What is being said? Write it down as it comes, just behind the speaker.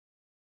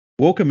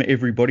Welcome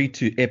everybody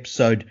to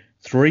episode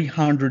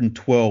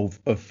 312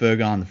 of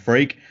Fergon the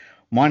Freak.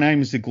 My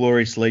name is the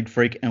Glorious League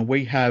Freak, and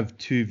we have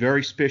two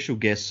very special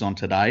guests on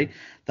today.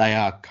 They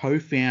are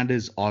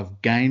co-founders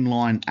of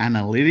Gainline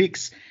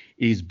Analytics.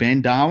 It is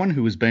Ben Darwin,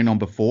 who has been on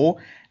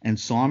before, and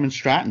Simon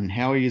Strachan.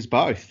 How are you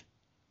both?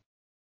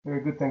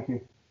 Very good, thank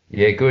you.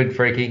 Yeah, good,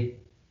 Freaky.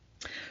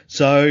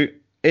 So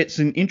it's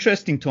an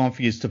interesting time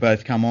for you to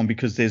both come on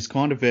because there's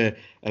kind of a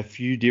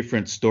few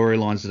different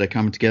storylines that are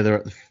coming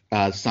together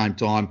at the same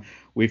time.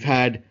 We've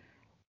had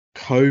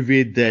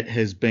COVID that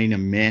has been a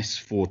mess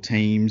for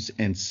teams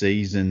and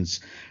seasons.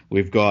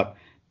 We've got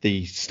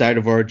the State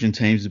of Origin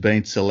teams have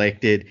been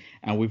selected,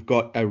 and we've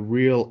got a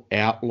real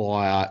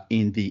outlier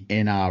in the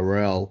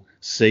NRL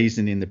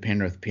season in the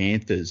Penrith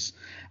Panthers.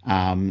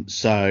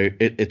 So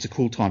it's a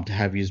cool time to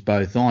have you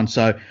both on.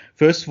 So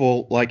first of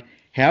all,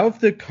 how have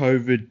the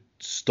COVID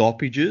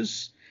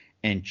stoppages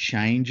and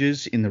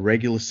changes in the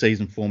regular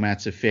season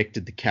formats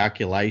affected the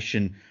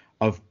calculation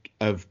of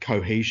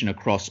cohesion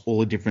across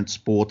all the different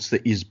sports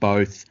that is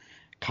both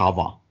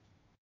cover?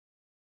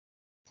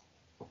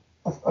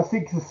 I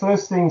think the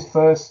first things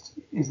first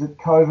is that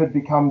COVID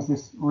becomes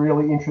this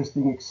really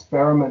interesting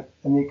experiment,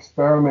 and the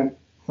experiment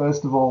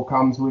first of all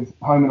comes with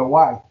home and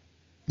away.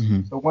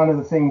 Mm-hmm. So one of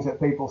the things that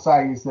people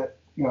say is that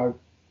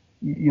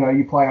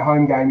you play a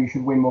home game, you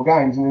should win more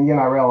games. And in the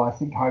NRL, I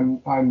think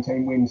home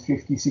team wins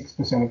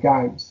 56% of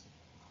games.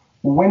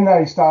 Well, when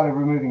they started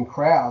removing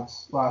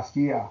crowds last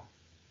year,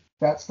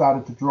 that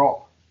started to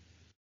drop.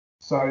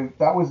 So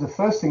that was the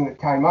first thing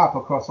that came up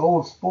across all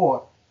of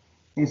sport,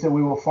 is that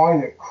we were finding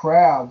that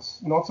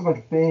crowds, not so much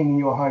being in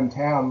your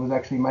hometown, was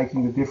actually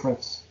making the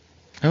difference.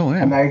 Oh,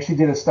 yeah. And they actually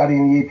did a study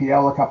in the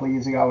EPL a couple of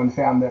years ago and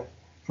found that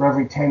for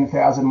every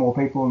 10,000 more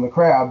people in the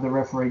crowd, the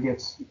referee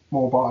gets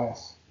more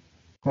bias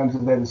in terms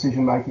of their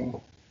decision making.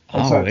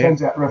 And so it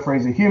turns out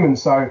referees are human.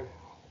 So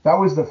that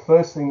was the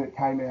first thing that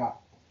came out.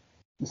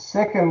 The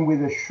second,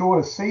 with a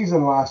shorter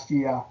season last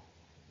year,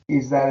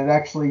 is that it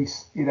actually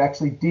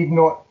did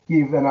not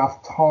give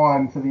enough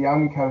time for the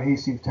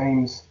uncohesive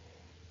teams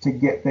to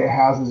get their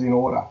houses in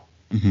order.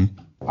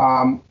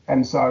 Mm-hmm.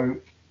 And so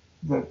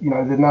the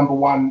number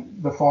one,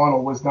 the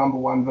final was number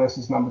one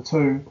versus number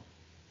two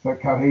for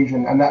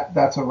cohesion, and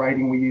that's a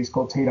rating we use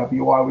called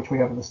TWI, which we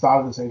have at the start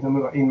of the season.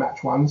 We've got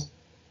in-match ones,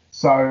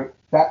 so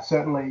that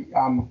certainly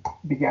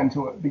began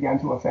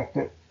to affect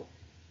it.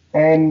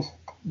 And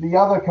the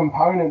other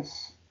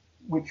components,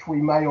 which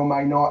we may or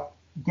may not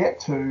get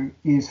to,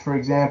 is, for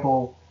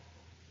example,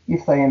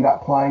 if they end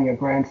up playing a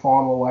grand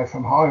final away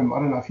from home. I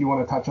don't know if you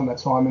want to touch on that,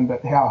 Simon,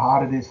 but how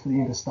hard it is for the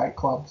interstate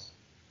clubs.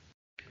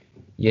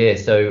 Yeah,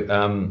 so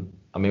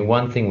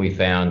one thing we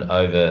found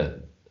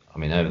over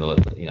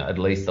the at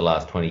least the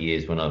last 20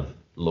 years when I've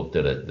looked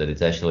at it, that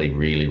it's actually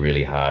really,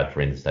 really hard for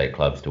interstate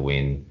clubs to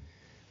win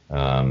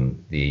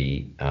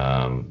the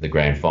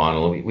grand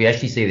final. We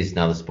actually see this in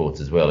other sports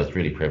as well. It's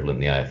really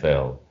prevalent in the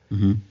AFL.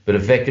 Mm-hmm. But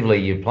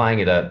effectively, you're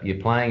playing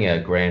a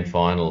grand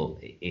final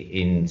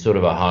in sort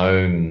of a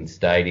home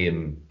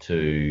stadium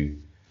to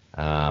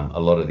a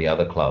lot of the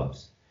other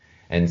clubs,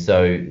 and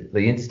so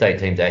the interstate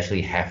teams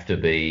actually have to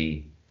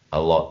be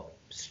a lot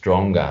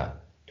stronger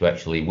to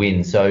actually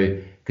win. So,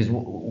 because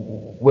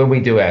when we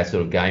do our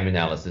sort of game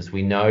analysis,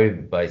 we know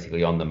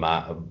basically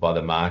by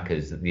the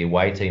markers that the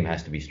away team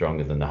has to be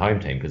stronger than the home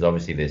team, because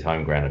obviously there's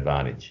home ground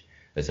advantage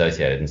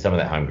associated, and some of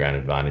that home ground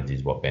advantage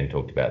is what Ben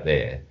talked about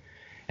there.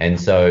 And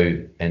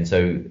so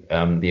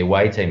the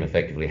away team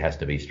effectively has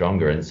to be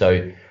stronger. And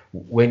so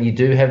when you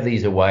do have the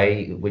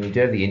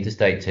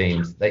interstate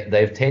teams,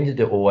 they've tended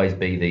to always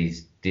be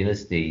these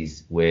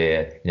dynasties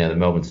where, the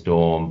Melbourne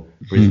Storm,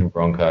 Brisbane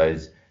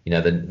Broncos,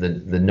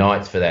 the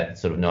Knights for that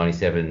sort of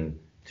 97,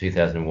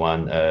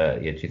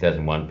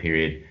 2001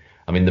 period.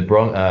 I mean,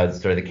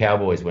 the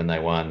Cowboys, when they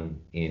won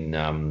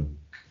in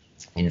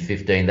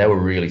 15, they were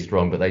really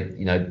strong, but they,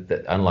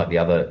 unlike the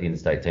other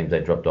interstate teams, they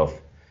dropped off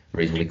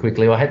reasonably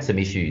quickly. I had some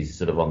issues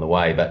sort of on the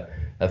way, but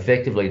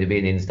effectively to be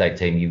an interstate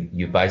team,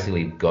 you've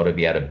basically got to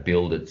be able to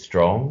build it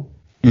strong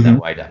in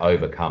that way to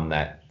overcome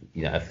that,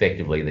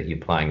 effectively that you're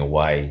playing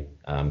away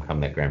come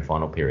that grand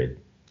final period.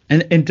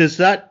 And does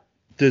that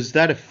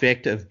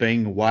effect of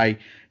being away,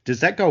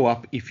 does that go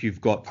up if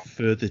you've got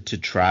further to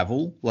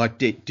travel?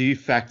 Do you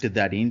factor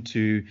that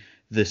into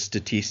the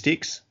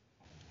statistics?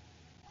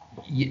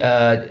 We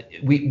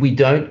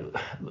don't.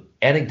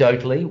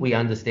 Anecdotally, we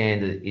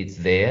understand that it's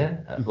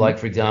there. Mm-hmm. Like,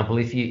 for example,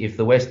 if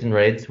the Western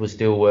Reds were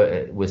still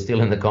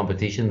in the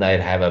competition, they'd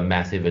have a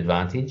massive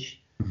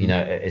advantage.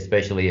 Mm-hmm.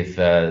 Especially if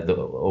the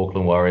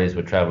Auckland Warriors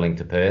were travelling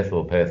to Perth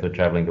or Perth were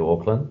travelling to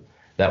Auckland,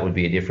 that would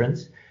be a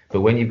difference.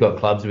 But when you've got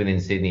clubs within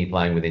Sydney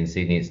playing within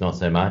Sydney, it's not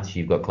so much.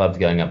 You've got clubs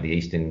going up the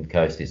eastern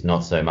coast, it's not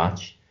so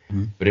much.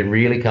 Mm-hmm. But it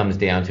really comes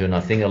down to, and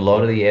I think a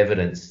lot of the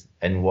evidence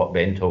and what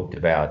Ben talked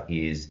about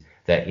is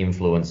that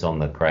influence on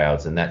the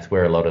crowds, and that's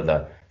where a lot of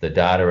the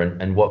data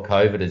and what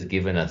COVID has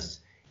given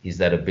us is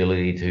that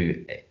ability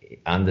to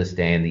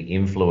understand the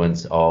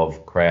influence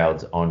of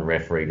crowds on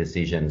referee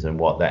decisions and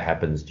what that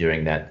happens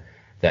during that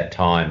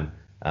time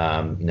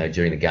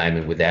during the game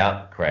and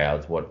without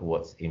crowds,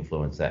 what's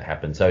influenced that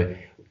happen. So,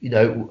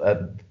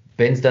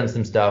 Ben's done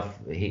some stuff.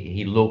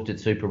 He looked at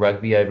Super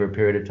Rugby over a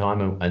period of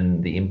time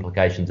and the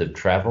implications of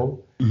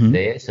travel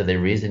there. So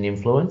there is an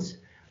influence,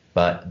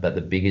 but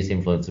the biggest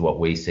influence of what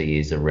we see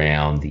is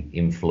around the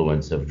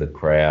influence of the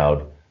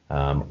crowd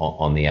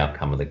on the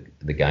outcome of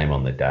the game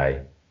on the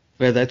day.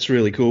 Well, that's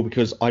really cool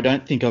because I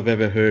don't think I've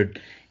ever heard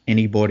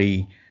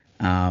anybody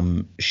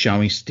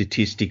showing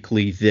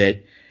statistically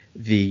that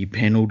the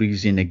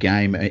penalties in a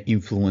game are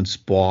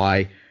influenced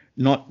by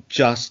not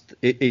just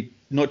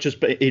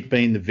it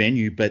being the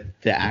venue, but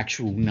the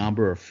actual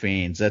number of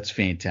fans. That's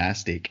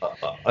fantastic.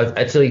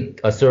 I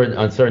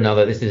saw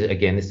another. This is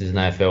an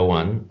AFL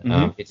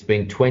one. It's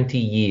been 20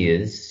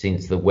 years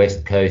since the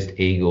West Coast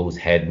Eagles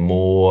had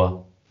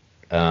more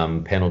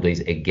penalties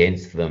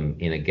against them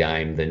in a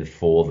game than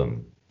for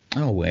them.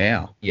 Oh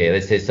wow! Yeah,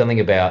 that says something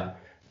about.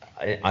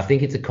 I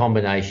think it's a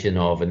combination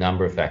of a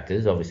number of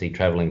factors. Obviously,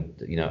 travelling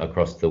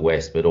across the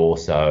West, but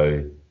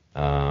also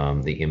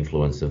the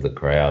influence of the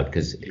crowd,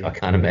 because I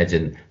can't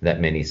imagine that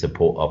many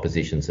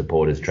opposition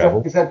supporters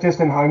travel. Is that just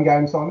in home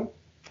games, Simon?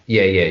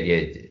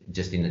 Yeah.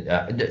 Just in.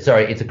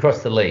 Sorry, it's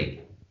across the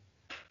league.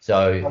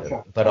 So,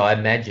 Gotcha. But I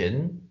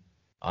imagine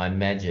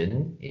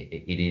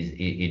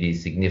it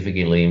is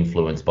significantly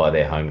influenced by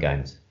their home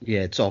games.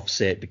 Yeah, it's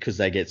offset because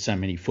they get so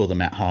many for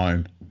them at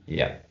home.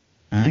 Yeah.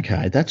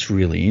 Okay, that's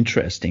really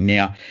interesting.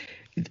 Now,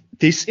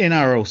 this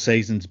NRL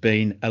season's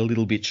been a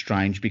little bit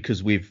strange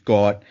because we've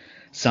got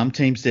some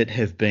teams that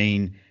have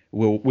been,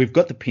 we've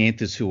got the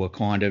Panthers who are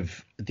kind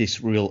of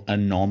this real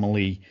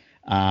anomaly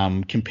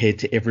compared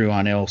to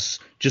everyone else,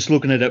 just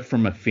looking at it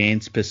from a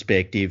fan's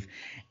perspective.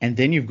 And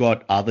then you've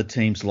got other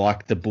teams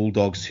like the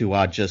Bulldogs who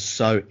are just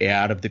so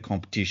out of the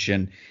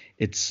competition.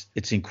 It's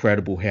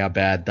incredible how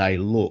bad they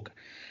look.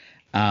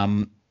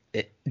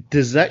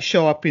 Does that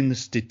show up in the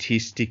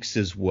statistics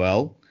as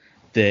well,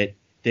 that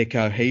their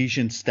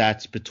cohesion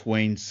stats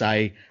between,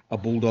 say, a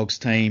Bulldogs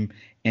team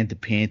and the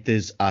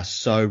Panthers are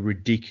so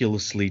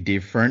ridiculously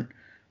different?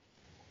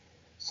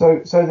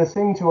 So the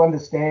thing to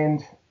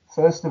understand,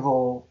 first of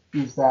all,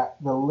 is that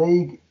the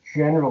league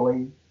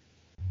generally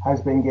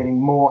has been getting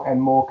more and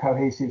more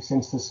cohesive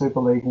since the Super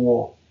League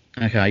war.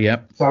 Okay,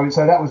 yep. So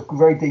that was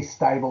very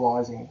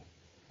destabilising.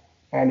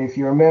 And if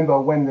you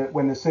remember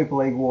when the Super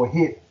League war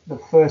hit, the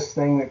first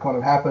thing that kind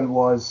of happened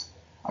was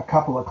a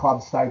couple of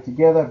clubs stayed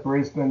together: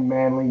 Brisbane,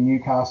 Manly,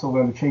 Newcastle.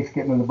 Remember Chiefs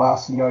getting on the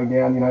bus and going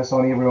down,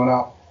 signing everyone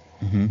up.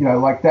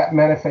 Like that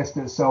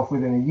manifested itself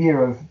within a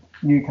year of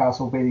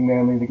Newcastle beating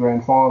Manly in the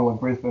grand final and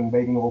Brisbane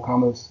beating all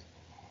comers,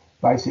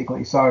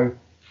 basically. So,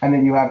 and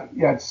then you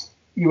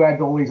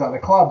add all these other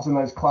clubs, and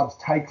those clubs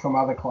take from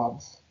other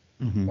clubs.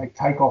 They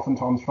take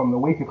oftentimes from the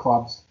weaker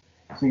clubs.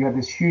 So you have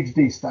this huge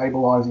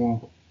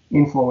destabilising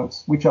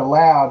influence, which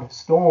allowed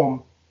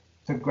Storm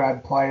to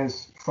grab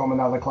players from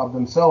another club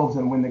themselves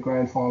and win the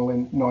grand final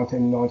in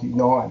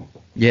 1999.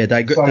 Yeah,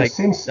 they got it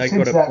since that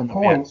point,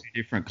 about two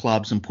different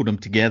clubs and put them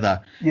together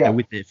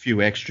with a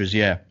few extras.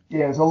 Yeah,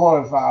 there's a lot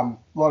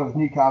of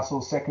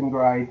Newcastle second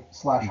grade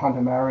 /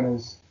 Hunter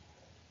Mariners,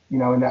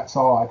 in that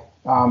side,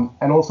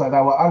 and also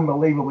they were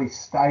unbelievably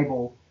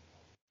stable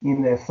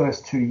in their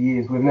first 2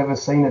 years. We've never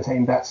seen a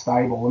team that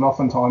stable, and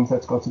oftentimes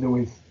that's got to do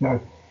with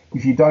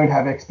if you don't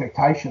have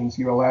expectations,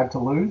 you're allowed to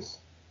lose.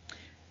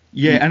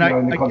 Yeah, and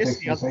I guess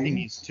the other thing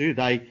is too,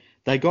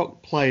 they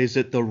got players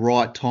at the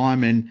right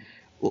time, and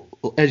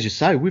as you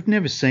say, we've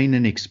never seen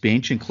an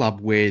expansion club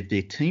where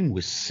their team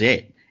was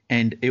set,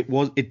 and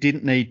it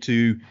didn't need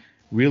to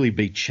really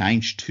be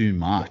changed too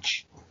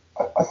much.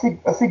 I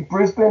think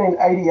Brisbane in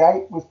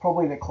 '88 was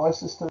probably the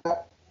closest to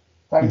that.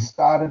 They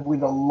started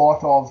with a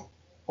lot of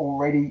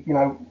already,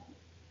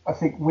 I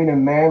think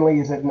Wynnum Manly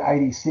is at an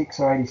 86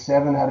 or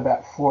 87, had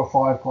about 4 or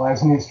 5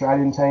 players in the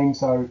Australian team,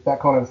 so that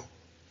kind of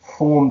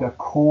formed a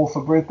core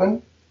for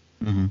Brisbane,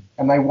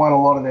 and they won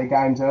a lot of their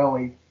games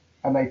early,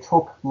 and they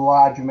took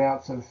large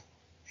amounts of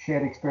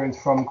shared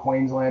experience from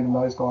Queensland and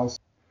those guys.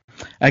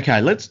 Okay,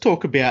 let's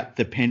talk about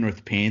the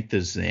Penrith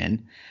Panthers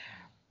then.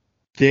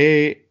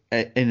 They're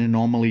an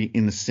anomaly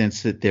in the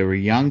sense that they're a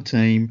young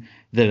team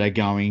that are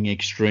going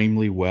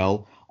extremely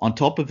well. On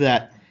top of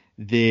that,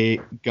 they're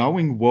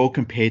going well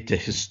compared to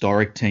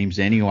historic teams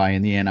anyway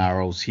in the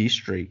NRL's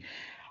history.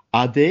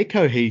 Are their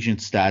cohesion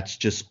stats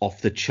just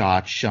off the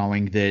chart,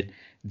 showing that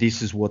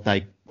this is what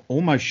they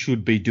almost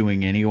should be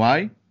doing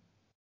anyway?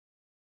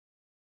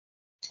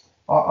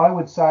 I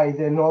would say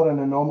they're not an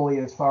anomaly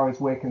as far as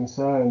we're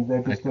concerned.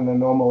 They're just an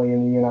anomaly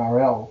in the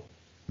NRL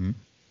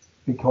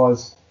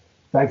because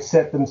they've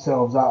set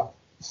themselves up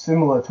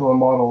similar to a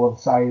model of,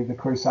 say, the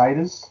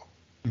Crusaders.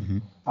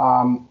 They're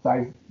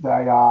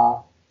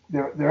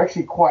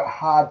actually quite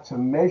hard to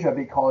measure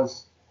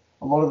because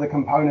a lot of the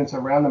components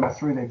around them are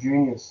through their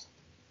juniors.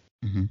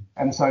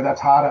 And so that's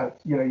harder.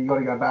 You got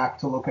to go back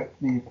to look at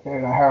the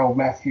Harold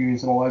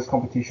Matthews and all those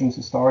competitions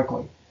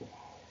historically.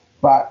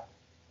 But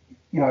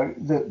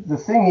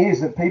the thing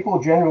is that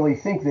people generally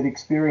think that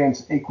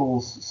experience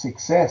equals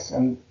success,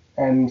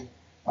 and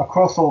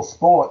across all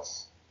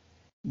sports,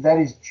 that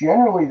is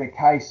generally the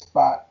case,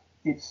 but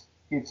it's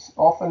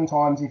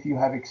oftentimes if you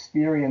have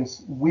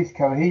experience with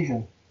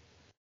cohesion.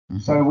 Mm-hmm.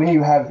 So when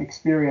you have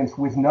experience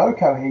with no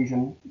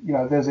cohesion,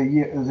 there's a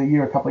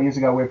year a couple of years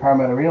ago where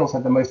Parramatta Eels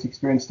had the most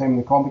experienced team in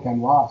the comp,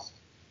 became last.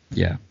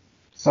 Yeah.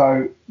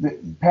 So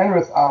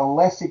Penrith are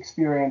less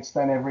experienced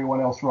than everyone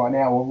else right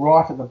now, or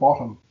right at the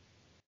bottom,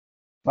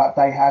 but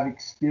they have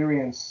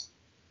experience,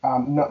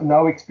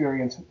 no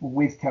experience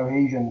with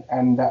cohesion,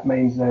 and that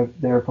means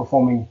they're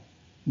performing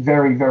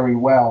very, very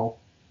well,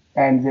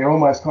 and they're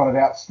almost kind of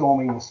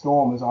outstorming the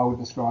storm, as I would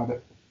describe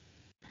it.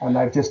 And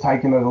they've just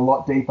taken it a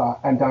lot deeper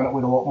and done it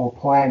with a lot more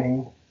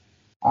planning,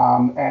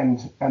 and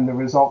the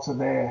results are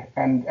there.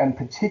 And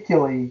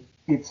particularly,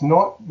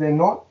 they're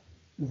not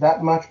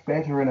that much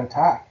better in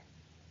attack.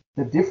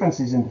 The difference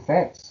is in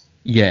defence.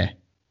 Yeah.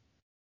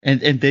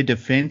 And their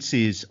defence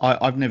is,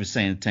 I've never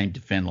seen a team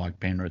defend like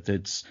Penrith.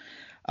 It's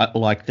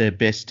like the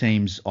best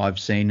teams I've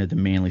seen are the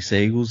Manly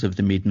Seagulls of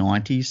the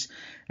mid-90s,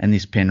 and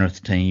this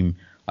Penrith team,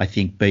 I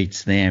think,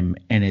 beats them,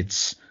 and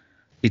it's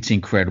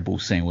incredible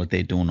seeing what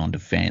they're doing on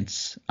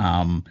defence.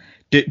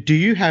 Do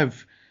you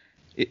have,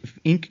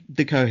 in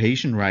the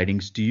cohesion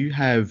ratings, do you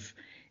have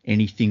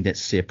anything that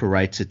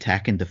separates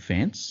attack and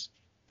defence?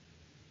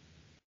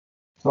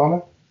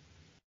 Simon?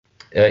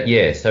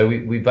 Yeah, so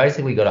we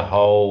basically got a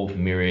whole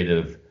myriad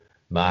of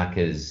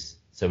markers.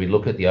 So we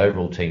look at the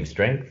overall team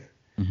strength.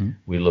 Mm-hmm.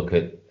 We look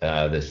at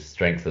the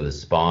strength of the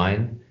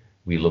spine.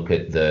 We look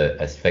at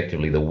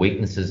effectively the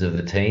weaknesses of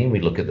the team. We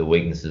look at the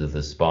weaknesses of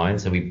the spine.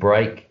 So we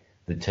break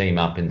the team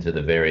up into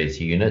the various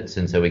units,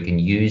 and so we can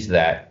use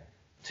that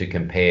to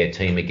compare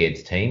team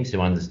against team. So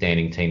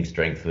understanding team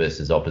strength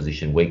versus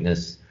opposition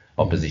weakness,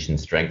 opposition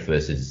strength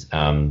versus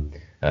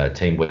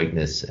team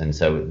weakness, and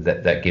so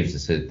that gives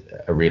us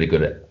a really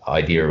good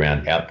idea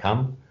around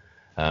outcome.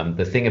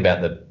 The thing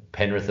about the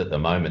Penrith at the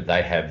moment,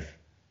 they have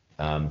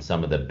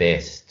some of the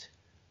best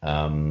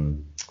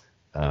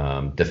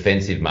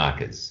defensive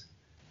markers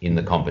in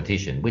the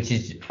competition, which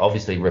is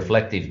obviously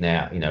reflective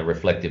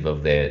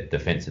of their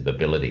defensive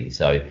ability.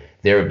 So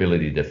their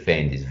ability to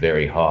defend is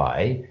very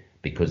high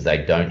because they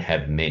don't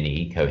have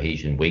many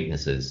cohesion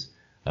weaknesses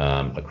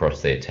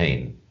across their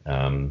team.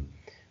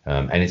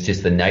 And it's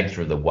just the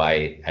nature of the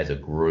way, as a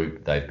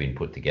group, they've been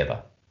put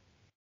together.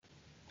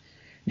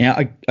 Now,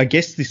 I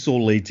guess this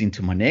all leads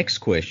into my next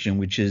question,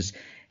 which is,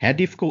 how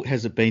difficult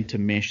has it been to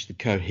mesh the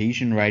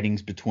cohesion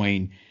ratings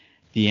between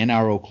the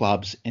NRL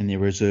clubs and their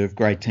reserve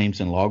grade teams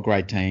and lower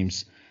grade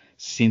teams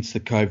since the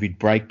COVID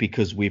break?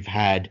 Because we've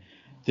had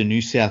the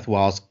New South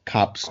Wales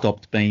Cup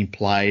stopped being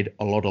played.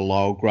 A lot of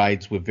lower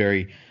grades were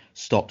very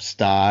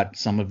stop-start.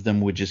 Some of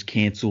them were just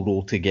cancelled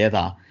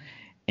altogether.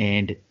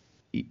 And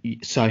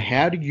so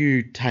how do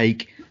you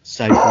take,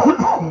 say,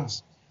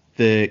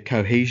 the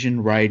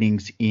cohesion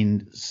ratings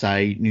in,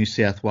 say, New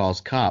South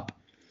Wales Cup,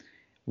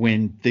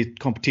 when the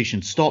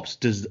competition stops?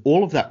 Does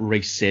all of that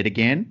reset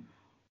again?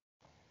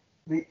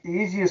 The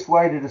easiest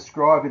way to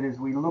describe it is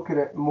we look at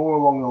it more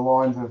along the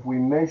lines of, we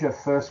measure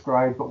first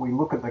grade, but we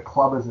look at the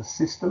club as a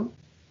system.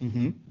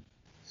 Mm-hmm.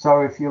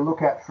 So if you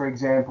look at, for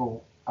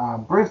example,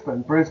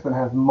 Brisbane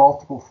have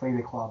multiple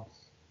feeder clubs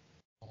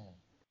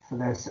for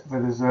the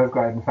reserve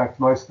grade. In fact,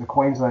 most of the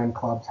Queensland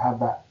clubs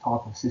have that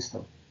type of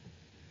system.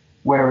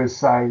 Whereas,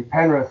 say,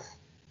 Penrith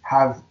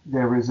have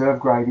their reserve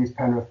grade is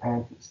Penrith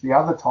Panthers. The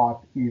other type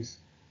is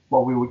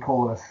what we would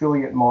call an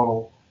affiliate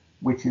model,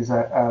 which is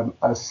a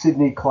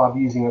Sydney club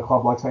using a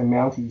club like, say,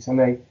 Mounties. And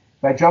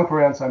they jump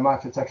around so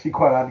much, it's actually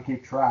quite hard to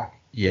keep track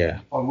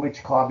on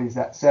which club is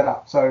that set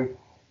up. So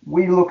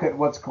we look at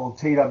what's called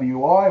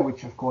TWI,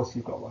 which, of course,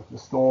 you've got like the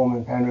Storm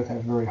and Penrith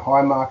have very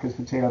high markers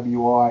for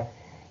TWI.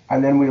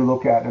 And then we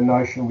look at a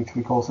notion which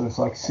we call sort of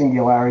like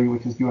singularity,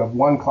 which is, do you have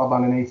one club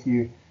underneath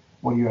you,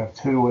 or do you have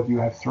two, or do you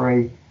have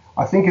three?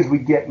 I think as we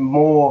get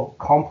more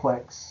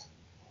complex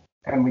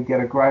and we get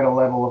a greater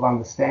level of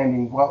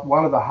understanding,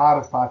 one of the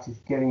hardest parts is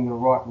getting the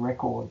right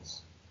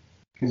records.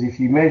 Because if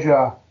you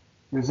measure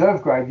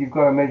reserve grade, you've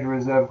got to measure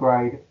reserve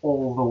grade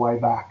all the way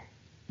back,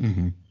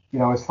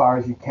 as far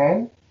as you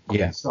can.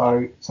 Yeah.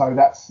 So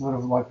that's sort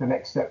of like the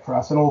next step for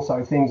us. And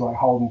also things like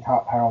Holden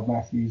Cup, Harold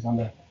Matthews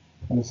under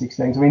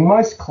 16s. I mean,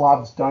 most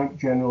clubs don't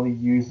generally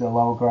use their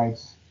lower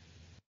grades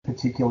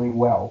particularly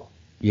well.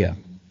 Yeah.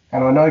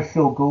 And I know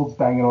Phil Gould's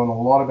banging on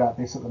a lot about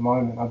this at the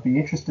moment. I'd be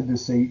interested to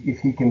see if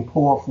he can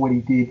pull off what he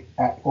did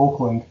at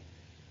Auckland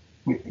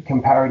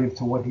comparative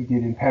to what he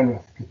did in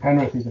Penrith. Because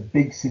Penrith is a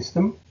big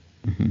system,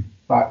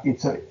 but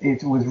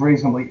it was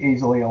reasonably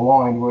easily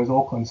aligned, whereas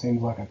Auckland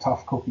seems like a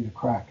tough cookie to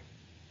crack.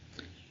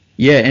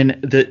 Yeah,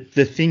 and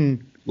the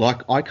thing,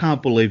 like, I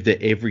can't believe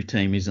that every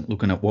team isn't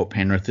looking at what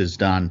Penrith has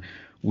done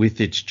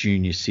with its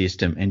junior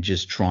system and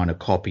just trying to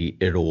copy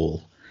it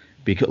all.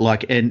 But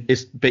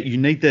you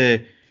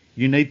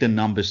need the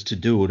numbers to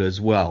do it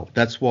as well.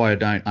 That's why I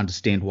don't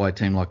understand why a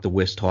team like the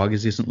West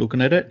Tigers isn't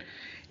looking at it.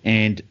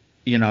 And,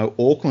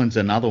 Auckland's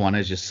another one,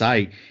 as you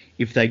say.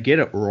 If they get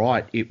it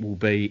right, it will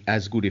be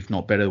as good, if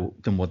not better,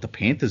 than what the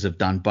Panthers have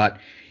done. But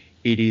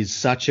it is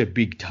such a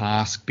big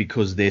task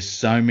because there's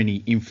so many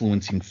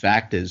influencing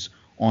factors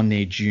on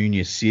their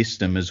junior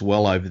system as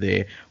well over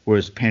there,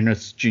 whereas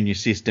Penrith's junior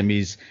system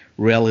is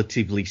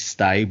relatively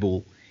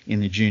stable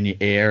in the junior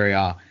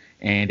area,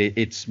 and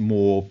it's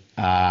more,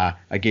 I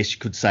guess you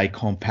could say,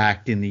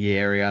 compact in the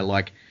area.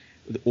 Like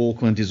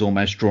Auckland is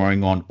almost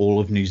drawing on all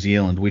of New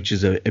Zealand, which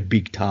is a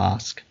big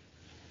task.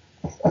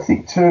 I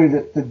think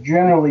too that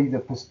generally the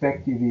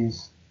perspective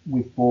is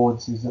with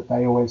boards is that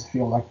they always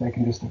feel like they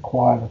can just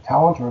acquire the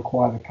talent or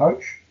acquire the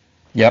coach.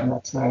 Yep. And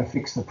that's going to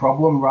fix the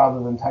problem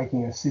rather than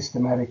taking a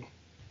systematic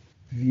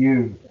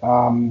view.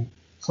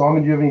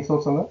 Simon, do you have any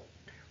thoughts on that?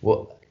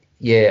 Well,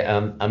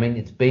 yeah, I mean,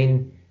 it's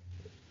been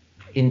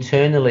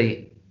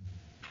internally,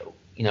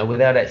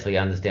 without actually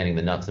understanding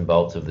the nuts and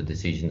bolts of the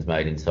decisions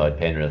made inside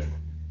Penrith,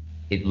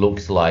 it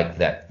looks like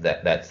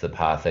that's the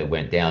path they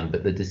went down.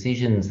 But the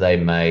decisions they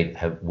made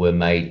were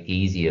made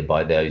easier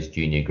by those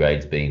junior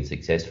grades being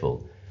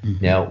successful.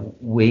 Mm-hmm. Now,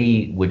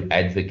 we would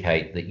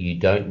advocate that you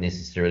don't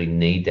necessarily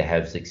need to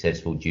have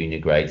successful junior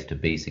grades to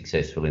be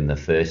successful in the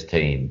first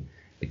team,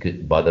 because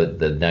by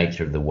the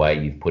nature of the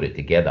way you've put it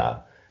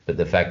together. But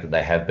the fact that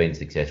they have been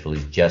successful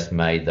has just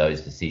made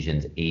those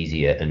decisions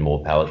easier and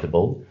more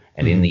palatable.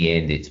 And in the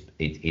end,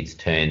 it's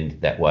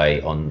turned that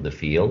way on the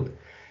field.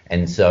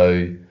 And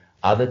so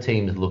other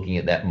teams looking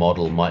at that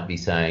model might be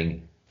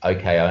saying,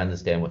 okay, I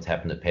understand what's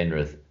happened at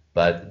Penrith,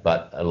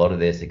 but a lot of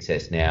their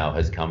success now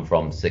has come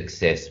from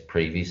success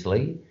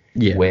previously,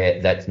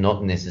 where that's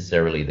not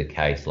necessarily the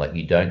case. Like,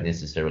 you don't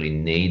necessarily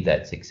need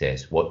that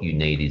success. What you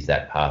need is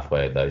that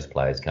pathway of those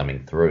players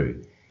coming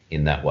through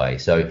in that way.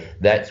 So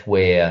that's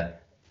where,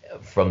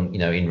 from,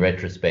 in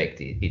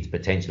retrospect, it's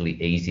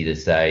potentially easy to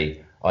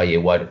say, oh yeah,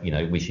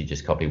 we should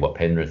just copy what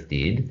Penrith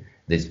did.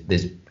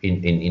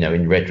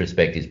 In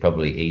retrospect, it's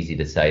probably easy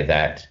to say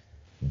that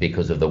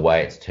because of the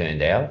way it's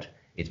turned out.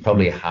 It's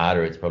probably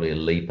harder. It's probably a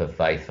leap of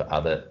faith for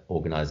other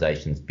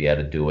organisations to be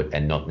able to do it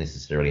and not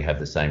necessarily have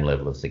the same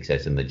level of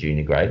success in the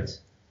junior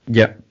grades.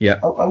 Yeah.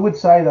 I would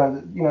say though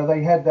that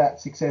they had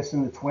that success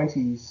in the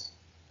 20s,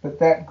 but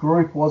that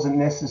group wasn't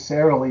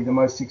necessarily the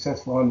most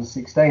successful under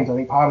 16s. I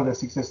think part of their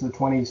success in the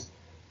 20s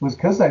was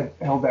because they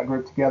held that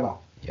group together.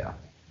 Yeah.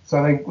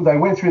 So they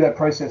went through that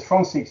process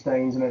from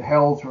 16s and it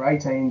held through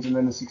 18s, and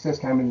then the success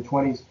came in the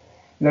 20s.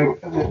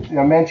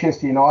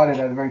 Manchester United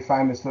had a very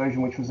famous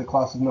version, which was the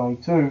class of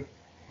 92,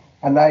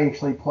 and they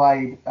actually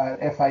played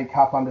an FA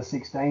Cup under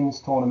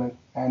 16s tournament,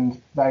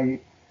 and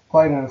they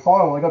played in a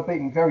final. They got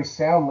beaten very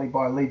soundly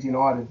by Leeds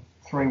United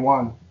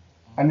 3-1,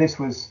 and this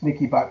was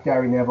Nicky Butt,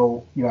 Gary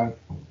Neville,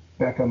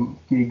 Beckham,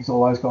 Giggs,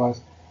 all those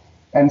guys.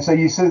 And so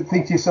you sort of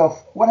think to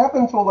yourself, what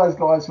happened to all those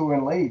guys who were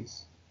in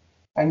Leeds?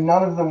 And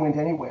none of them went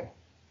anywhere.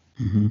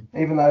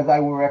 Even though they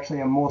were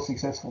actually a more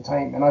successful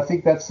team. And I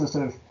think that's the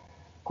sort of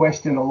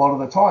question a lot of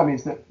the time,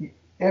 is that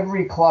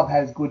every club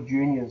has good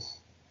juniors,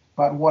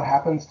 but what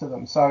happens to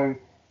them? So,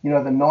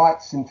 the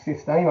Knights in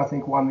 15, I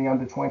think, won the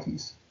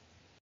under-20s,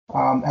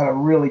 had a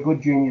really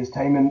good juniors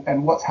team,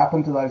 and what's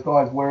happened to those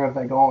guys? Where have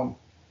they gone?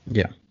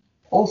 Yeah.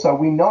 Also,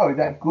 we know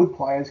that good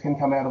players can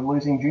come out of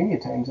losing junior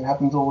teams. It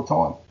happens all the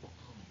time.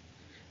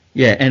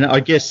 Yeah, and I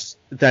guess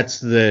that's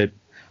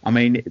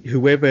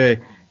whoever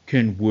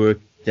can work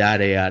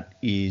that out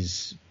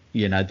is,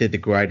 they're the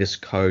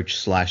greatest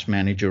coach /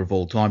 manager of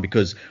all time,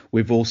 because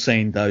we've all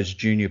seen those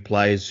junior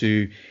players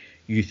who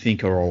you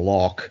think are a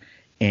lock,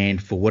 and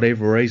for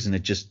whatever reason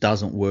it just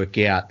doesn't work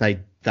out.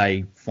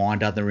 They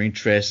find other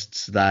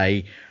interests.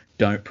 They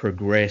don't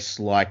progress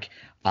like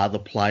other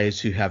players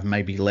who have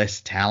maybe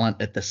less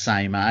talent at the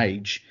same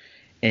age,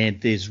 and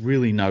there's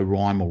really no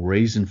rhyme or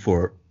reason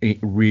for it,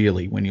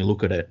 really, when you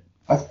look at it.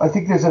 I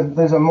think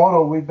there's a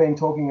model we've been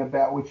talking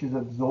about, which is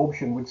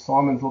absorption, which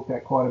Simon's looked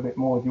at quite a bit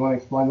more. Do you want to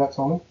explain that,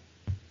 Simon?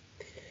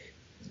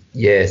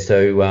 Yeah,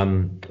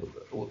 so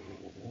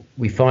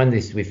we found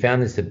this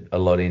a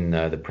lot in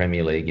the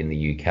Premier League in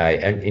the UK,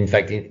 and in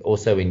fact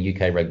also in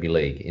UK Rugby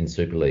League, in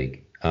Super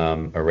League,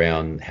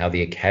 around how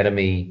the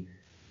academy,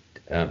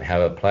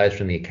 how players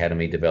from the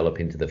academy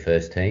develop into the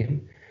first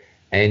team.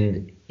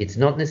 And it's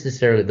not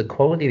necessarily, the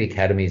quality of the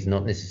academy is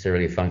not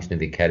necessarily a function of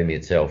the academy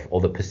itself or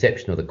the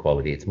perception of the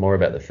quality. It's more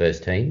about the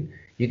first team.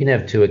 You can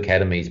have two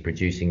academies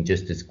producing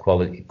just as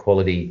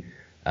quality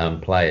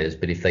players,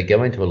 but if they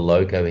go into a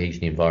low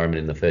cohesion environment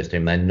in the first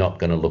team, they're not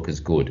going to look as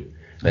good.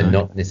 They're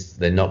not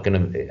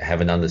going to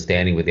have an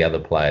understanding with the other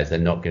players. They're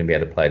not going to be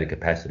able to play to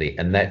capacity,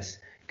 and it's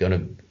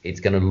going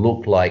to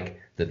look like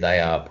that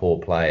they are poor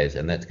players,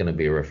 and that's going to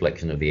be a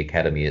reflection of the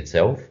academy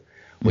itself.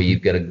 Where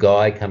you've got a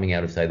guy coming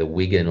out of, say, the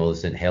Wigan or the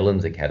St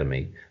Helens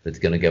Academy that's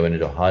going to go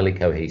into a highly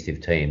cohesive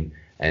team,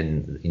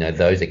 and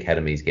those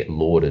academies get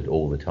lauded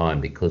all the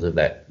time because of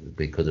that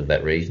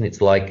reason.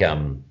 It's like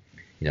the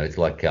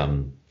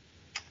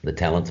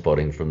talent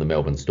spotting from the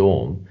Melbourne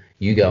Storm.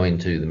 You go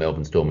into the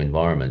Melbourne Storm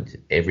environment,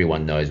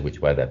 everyone knows which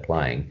way they're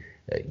playing.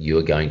 You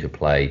are going to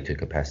play to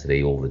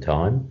capacity all the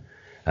time,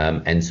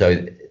 and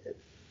so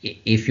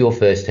if your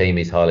first team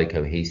is highly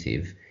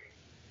cohesive,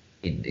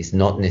 it's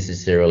not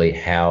necessarily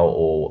how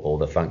or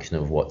the function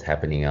of what's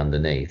happening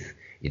underneath.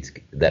 It's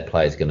that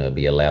player's going to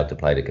be allowed to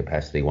play to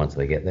capacity once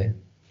they get there.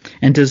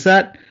 And does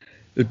that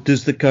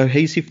Does the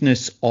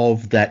cohesiveness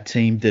of that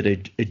team that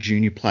a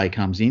junior player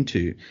comes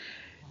into,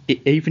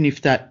 even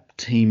if that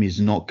team is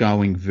not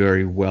going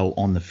very well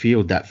on the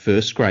field, that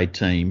first grade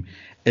team,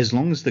 as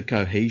long as the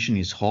cohesion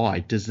is high,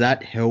 does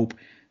that help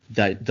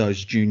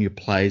those junior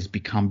players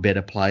become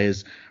better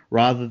players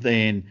rather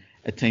than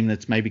a team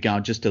that's maybe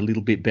going just a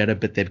little bit better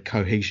but their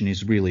cohesion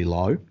is really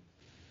low?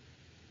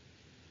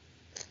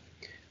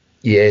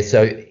 Yeah,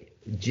 so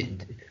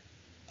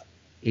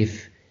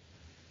if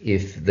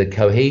the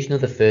cohesion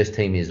of the first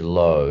team is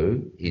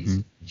low, it's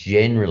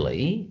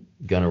generally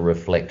going to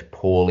reflect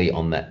poorly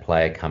on that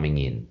player coming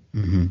in,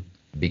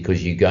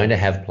 because you're going to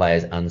have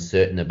players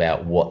uncertain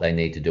about what they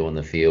need to do on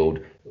the field.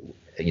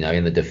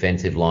 In the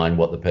defensive line,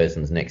 what the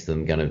person's next to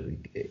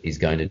them is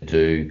going to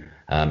do.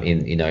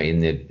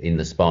 In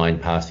the spine,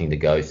 passing to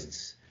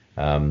ghosts,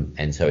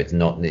 and so it's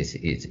not this.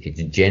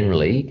 It's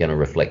generally going to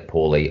reflect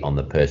poorly on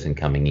the person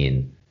coming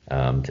in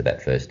to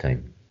that first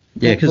team.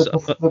 Yeah, because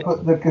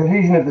the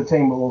cohesion of the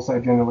team will also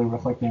generally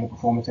reflect in the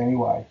performance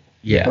anyway.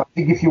 Yeah. But I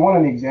think if you want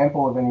an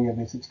example of any of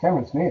this, it's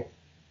Cameron Smith.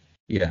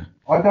 Yeah.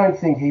 I don't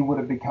think he would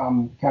have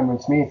become Cameron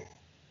Smith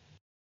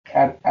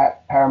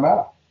at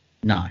Parramatta.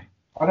 No.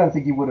 I don't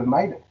think he would have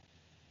made it.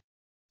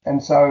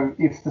 And so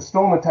if the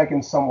Storm had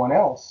taken someone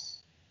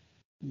else,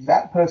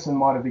 that person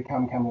might have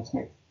become Cameron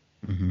Smith.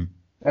 Mm-hmm.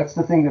 That's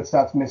the thing that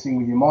starts messing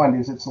with your mind,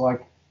 is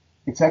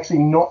it's actually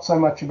not so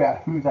much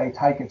about who they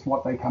take, it's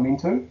what they come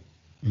into.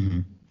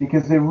 Mm-hmm.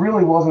 Because there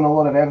really wasn't a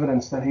lot of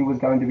evidence that he was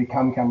going to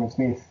become Cameron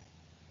Smith,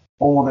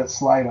 or that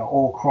Slater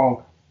or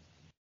Cronk,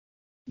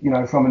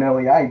 from an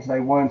early age, they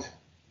weren't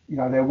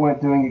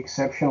doing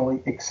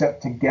exceptionally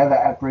except together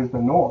at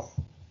Brisbane North.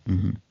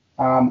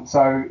 Mm-hmm.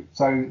 So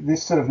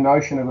this sort of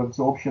notion of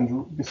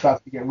absorption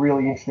starts to get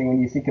really interesting when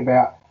you think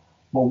about,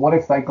 well, what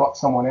if they got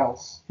someone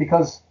else?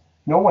 Because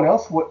no one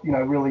else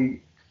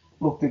really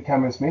looked at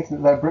Cameron Smith.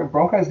 The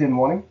Broncos didn't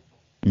want him.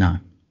 No.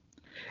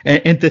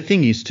 And the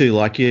thing is too,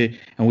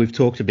 and we've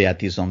talked about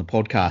this on the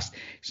podcast,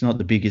 he's not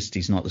the biggest,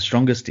 he's not the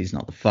strongest, he's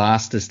not the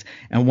fastest.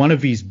 And one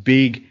of the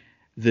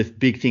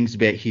big things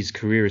about his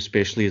career,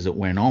 especially as it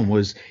went on,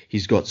 was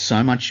he's got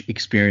so much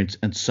experience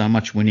and so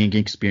much winning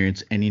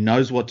experience, and he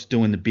knows what to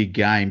do in the big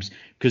games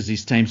because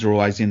his teams are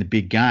always in the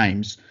big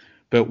games.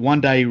 But one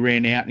day he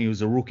ran out and he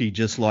was a rookie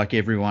just like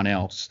everyone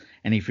else.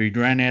 And if he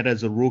ran out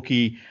as a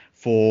rookie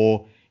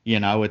for,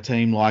 a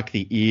team like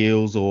the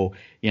Eels or,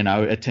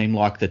 a team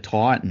like the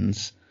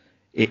Titans,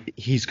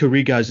 his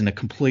career goes in a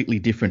completely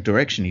different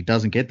direction. He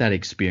doesn't get that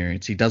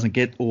experience. He doesn't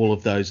get all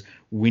of those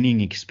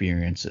winning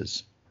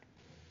experiences.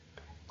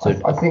 So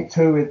I think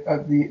too,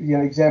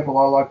 the example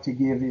I like to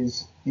give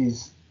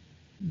is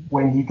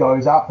when he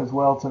goes up as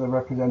well to the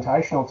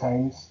representational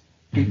teams,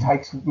 he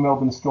takes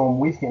Melbourne Storm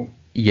with him.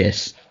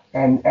 Yes.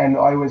 And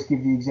I always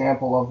give the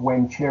example of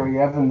when Cherry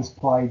Evans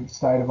played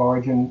State of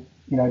Origin,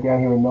 down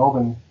here in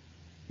Melbourne,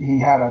 he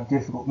had a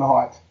difficult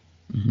night.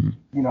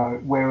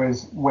 Mm-hmm.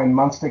 Whereas when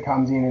Munster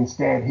comes in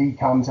instead, he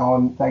comes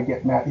on,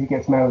 he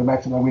gets man of the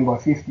match and they win by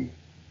 50.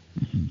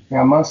 Mm-hmm.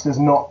 Now Munster's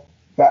not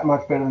that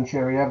much better than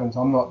Cherry Evans.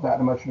 I'm not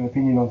that much of an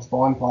opinion on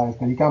spine players,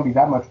 but he can't be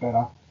that much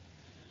better.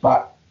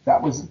 But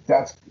that's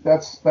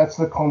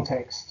the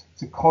context.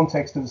 It's the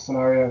context of the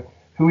scenario,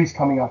 who he's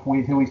coming up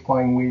with, who he's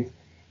playing with.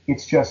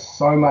 It's just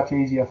so much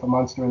easier for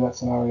Munster in that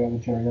scenario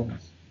than Cherry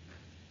Evans.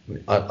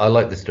 I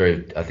like the story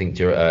of, I think,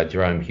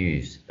 Jerome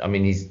Hughes. I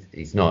mean,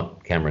 he's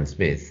not Cameron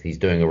Smith. He's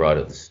doing all right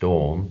at the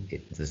Storm.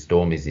 The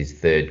Storm is his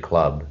third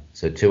club.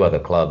 So two other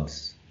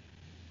clubs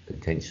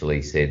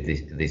potentially said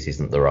this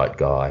isn't the right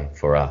guy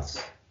for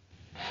us.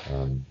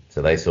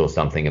 So they saw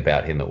something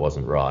about him that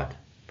wasn't right.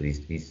 But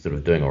he's sort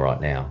of doing all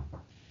right now.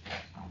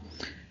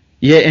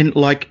 Yeah, and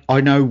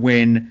I know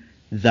when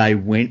they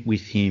went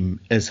with him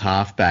as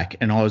halfback,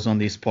 and I was on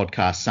this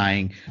podcast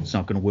saying it's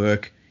not going to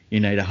work. You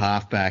need a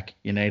halfback.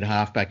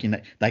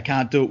 They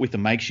can't do it with a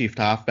makeshift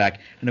halfback.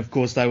 And, of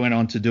course, they went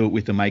on to do it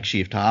with a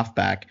makeshift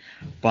halfback.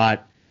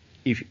 But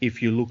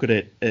if you look at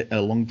it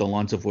along the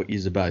lines of what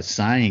you're both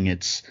saying,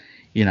 it's,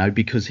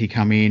 because he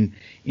come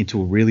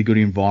into a really good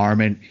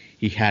environment.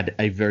 He had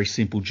a very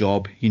simple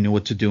job. He knew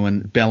what to do.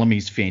 And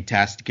Bellamy's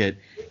fantastic at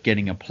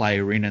getting a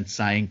player in and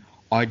saying,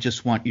 I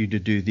just want you to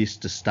do this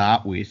to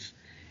start with.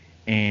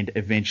 And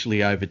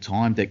eventually over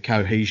time that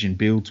cohesion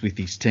builds with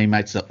his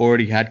teammates that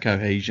already had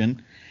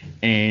cohesion,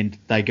 and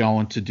they go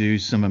on to do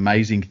some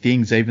amazing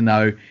things, even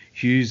though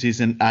Hughes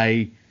isn't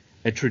a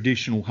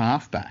traditional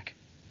halfback.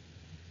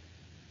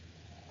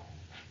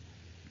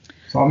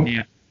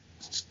 Simon?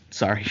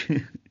 Sorry.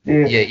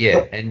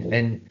 Yeah.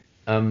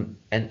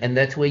 And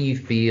that's where you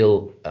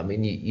feel, I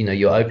mean,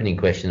 your opening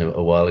question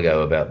a while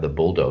ago about the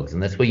Bulldogs,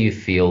 and that's where you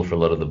feel for a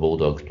lot of the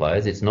Bulldogs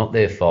players. It's not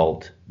their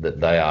fault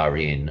that they are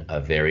in a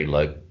very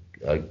low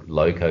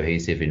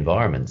cohesive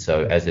environment.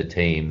 So as a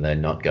team, they're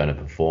not going to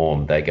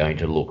perform. They're going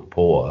to look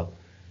poor,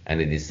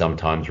 and it is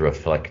sometimes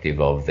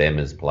reflective of them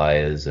as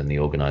players and the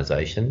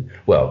organisation.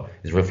 Well,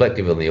 it's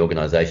reflective on the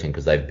organisation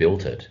because they've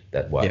built it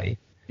that way.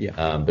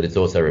 Yeah. But it's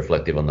also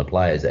reflective on the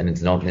players, and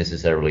it's not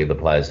necessarily the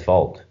players'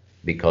 fault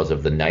because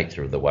of the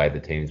nature of the way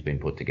the team's been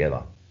put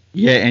together.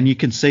 Yeah, and you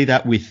can see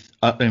that with,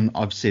 and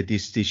I've said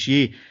this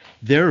year,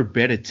 they're a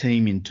better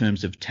team in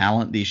terms of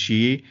talent this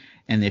year,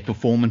 and their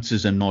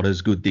performances are not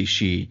as good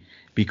this year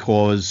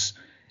because,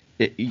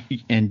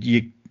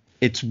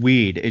 it's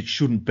weird. It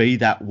shouldn't be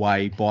that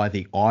way by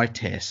the eye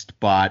test,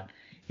 but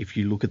if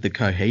you look at the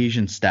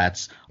cohesion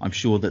stats, I'm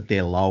sure that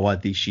they're lower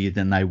this year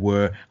than they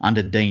were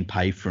under Dean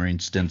Pay, for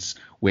instance,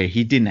 where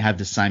he didn't have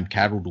the same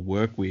cattle to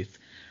work with,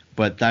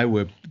 but they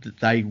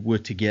were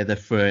together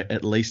for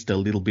at least a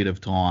little bit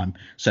of time,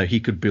 so he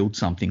could build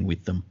something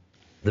with them.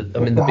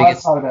 The hard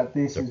part about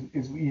this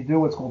is you do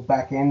what's called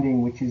back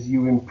ending, which is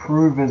you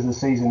improve as the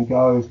season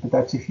goes, but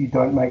that's if you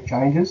don't make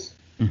changes.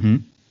 Mm-hmm.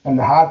 And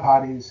the hard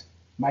part is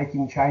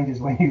making changes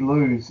when you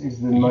lose is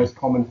the most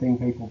common thing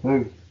people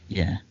do.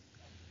 Yeah.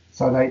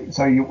 So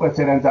what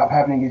ends up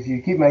happening is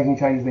you keep making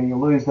changes when you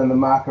lose, then the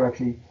market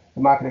actually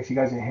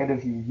goes ahead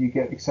of you. You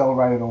get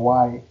accelerated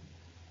away.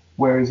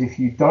 Whereas if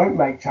you don't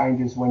make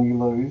changes when you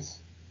lose,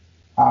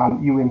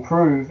 you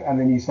improve and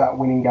then you start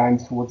winning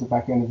games towards the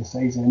back end of the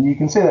season. And you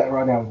can see that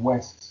right now with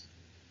Wests.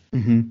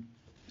 Mm-hmm.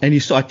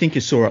 And I think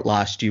you saw it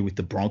last year with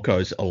the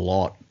Broncos a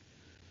lot.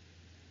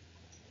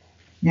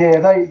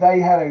 Yeah, they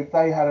had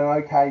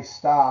an okay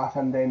start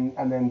and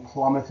then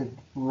plummeted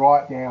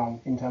right down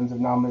in terms of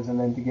numbers, and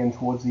then again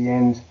towards the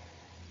end,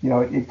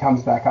 it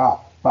comes back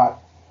up. But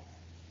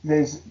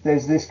there's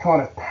this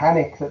kind of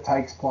panic that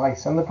takes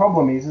place, and the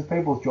problem is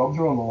people's jobs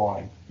are on the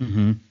line.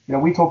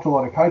 Mm-hmm. We talk to a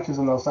lot of coaches,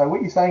 and they'll say,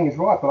 "What you're saying is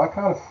right, but I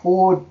can't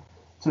afford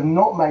to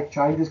not make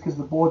changes because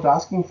the board's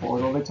asking for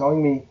it, or they're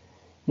telling me,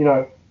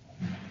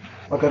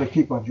 I've got to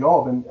keep my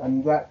job,"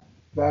 and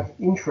that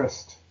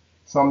interest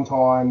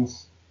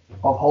sometimes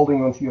of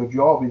holding onto your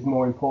job is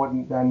more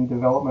important than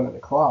development at the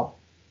club.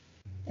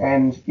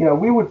 And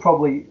we would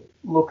probably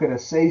look at a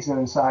season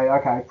and say,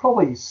 okay,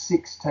 probably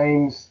 6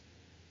 teams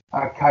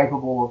are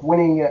capable of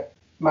winning it,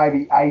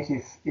 maybe 8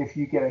 if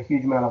you get a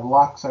huge amount of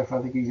luck. So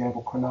for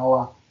example,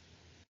 Cronulla,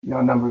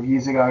 a number of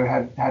years ago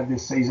had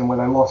this season where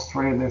they lost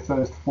 3 of their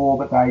first 4,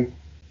 but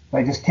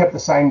they just kept the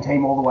same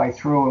team all the way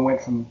through and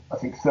went from, I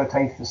think,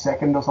 13th to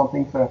 2nd or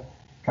something for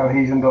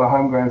Cohesion, got a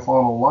home grand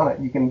final, won it.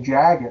 You can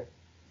jag it.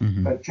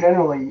 Mm-hmm. But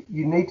generally,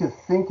 you need to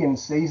think in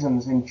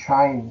seasons, in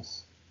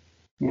chains.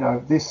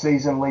 This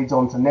season leads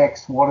on to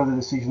next. What are the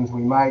decisions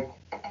we make?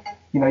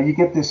 You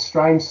get this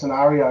strange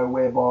scenario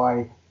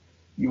whereby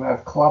you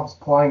have clubs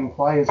playing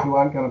players who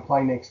aren't going to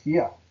play next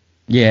year.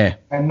 Yeah.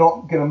 And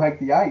not going to make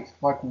the 8.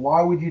 Like,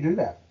 why would you do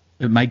that?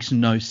 It makes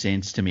no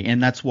sense to me.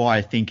 And that's why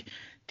I think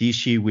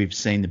this year we've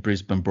seen the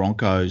Brisbane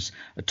Broncos.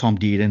 Tom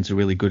Dearden's a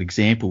really good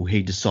example.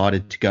 He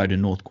decided to go to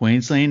North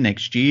Queensland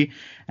next year,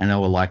 and they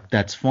were like,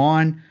 that's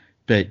fine,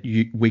 but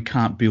we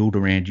can't build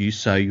around you,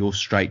 so you're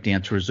straight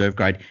down to reserve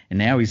grade. And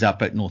now he's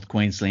up at North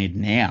Queensland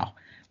now.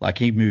 Like,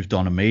 he moved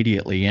on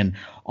immediately. And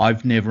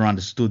I've never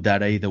understood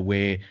that either,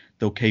 where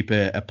they'll keep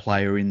a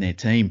player in their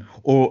team,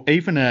 or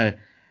even a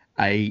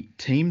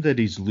team that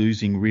is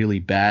losing really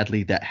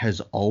badly that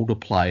has older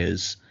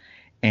players,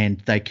 and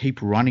they keep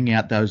running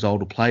out those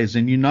older players.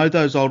 And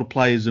those older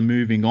players are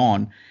moving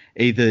on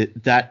either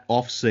that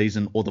off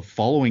season or the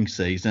following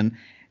season,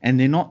 and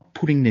they're not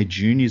putting their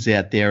juniors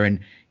out there and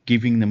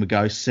giving them a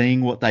go,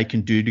 seeing what they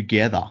can do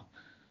together.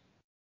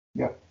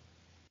 Yep,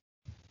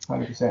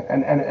 100%.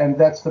 And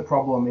that's the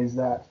problem, is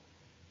that,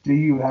 do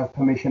you have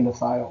permission to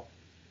fail?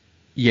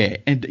 Yeah,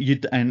 and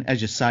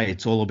as you say,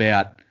 it's all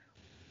about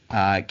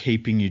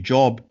keeping your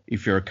job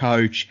if you're a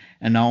coach,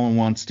 and no one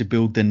wants to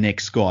build the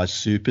next guy's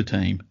super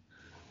team.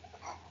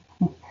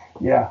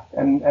 Yeah,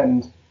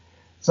 and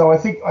so I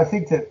think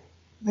that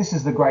this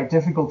is the great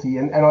difficulty,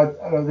 and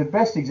the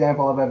best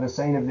example I've ever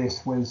seen of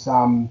this was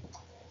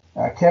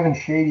Kevin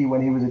Sheedy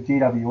when he was at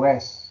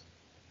GWS.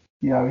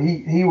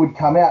 He would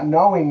come out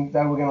knowing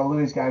they were going to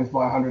lose games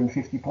by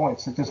 150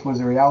 points. It just was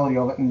the reality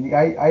of it. And the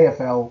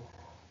AFL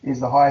is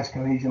the highest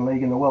cohesion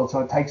league in the world, so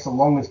it takes the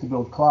longest to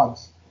build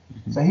clubs.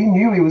 Mm-hmm. So he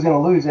knew he was going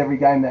to lose every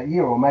game that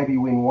year, or maybe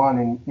win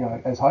one,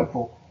 as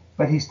hopeful.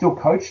 But he still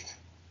coached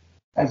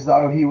as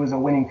though he was a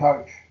winning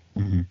coach.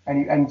 Mm-hmm.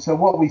 And so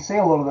what we see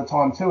a lot of the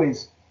time too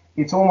is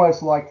it's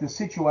almost like the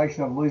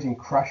situation of losing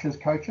crushes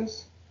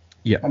coaches.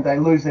 Yeah. And they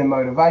lose their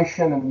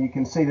motivation, and you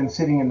can see them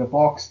sitting in the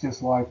box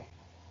just like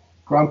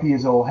grumpy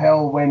as all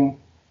hell, when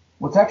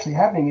what's actually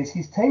happening is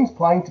his team's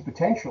playing to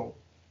potential.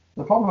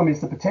 The problem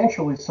is the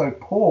potential is so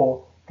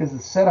poor because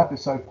the setup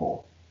is so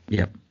poor.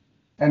 Yep.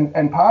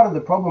 And part of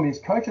the problem is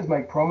coaches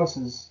make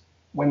promises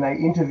when they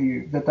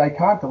interview that they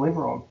can't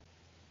deliver on.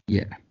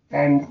 Yeah.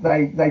 And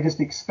they just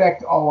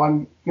expect,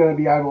 I'm going to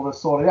be able to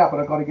sort it out, but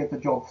I've got to get the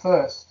job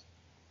first.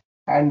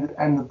 And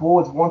the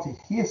boards want to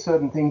hear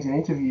certain things in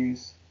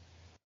interviews,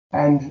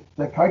 and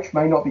the coach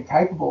may not be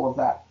capable of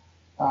that.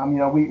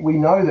 We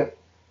know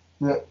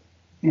that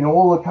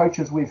all the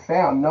coaches we've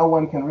found, no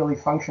one can really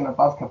function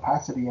above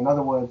capacity. In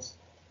other words,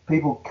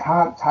 people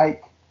can't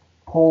take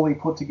poorly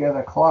put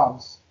together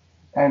clubs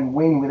and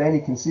win with any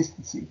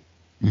consistency.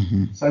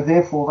 Mm-hmm. So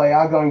therefore they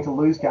are going to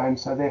lose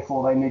games, so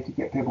therefore they need to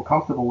get people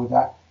comfortable with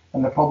that.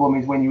 And the problem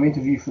is when you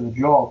interview for the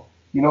job,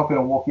 you're not going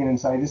to walk in and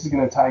say, this is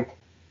going to take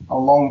a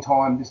long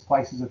time. This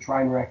place is a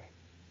train wreck.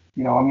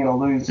 You know, I'm going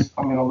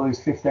to lose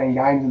 15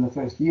 games in the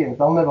first year.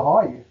 They'll never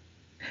hire you.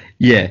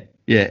 Yeah.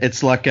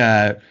 It's like,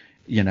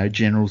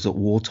 generals at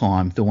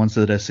wartime. The ones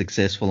that are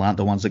successful aren't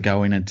the ones that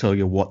go in and tell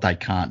you what they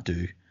can't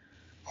do.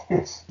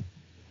 Yes.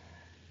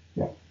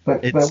 Yeah.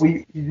 But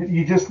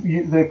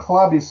the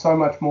club is so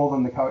much more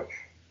than the coach.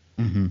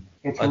 Mm-hmm.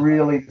 It's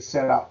really the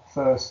setup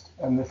first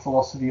and the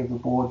philosophy of the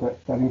board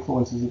that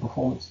influences the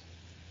performance.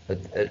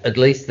 At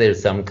least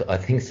there's I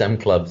think some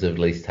clubs have at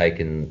least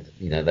taken,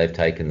 they've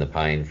taken the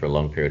pain for a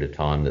long period of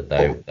time that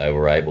they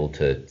were able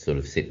to sort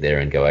of sit there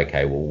and go,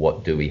 okay, well,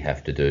 what do we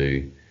have to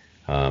do?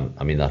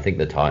 I think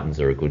the Titans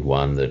are a good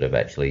one that have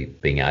actually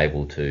been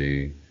able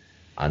to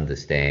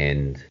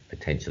understand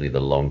potentially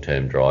the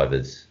long-term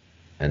drivers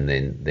and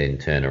then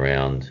turn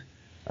around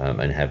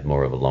and have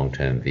more of a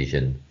long-term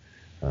vision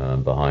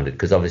behind it.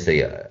 Because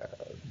obviously,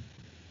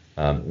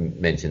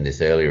 mentioned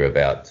this earlier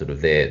about sort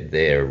of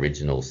their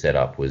original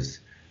setup was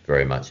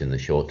very much in the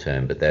short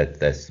term, but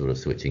that's sort of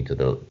switching to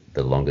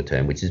the longer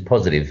term, which is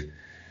positive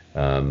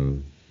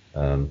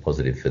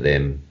for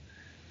them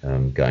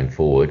going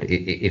forward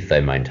if they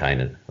maintain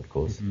it, of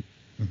course.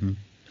 Mm-hmm. Mm-hmm.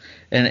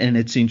 And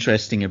it's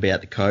interesting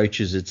about the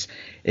coaches.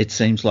 It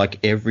seems like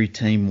every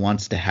team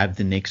wants to have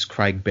the next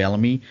Craig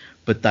Bellamy,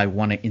 but they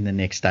want it in the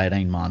next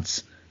 18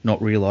 months,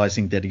 not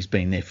realising that he's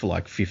been there for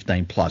like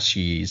 15 plus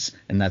years,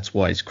 and that's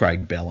why he's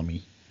Craig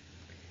Bellamy.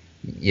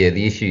 Yeah,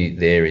 the issue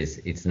there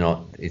is it's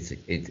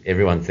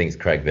everyone thinks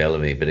Craig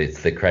Bellamy, but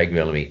it's the Craig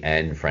Bellamy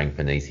and Frank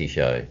Panisi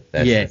show.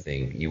 That's the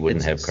thing. You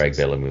wouldn't have Craig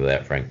Bellamy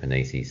without Frank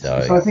Panisi. So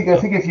I think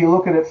if you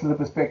look at it from the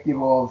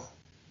perspective of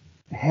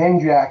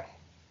Henjack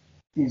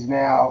is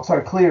now,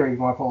 Cleary,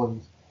 my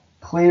apologies.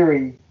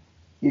 Cleary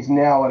is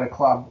now at a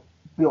club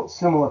built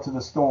similar to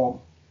the Storm,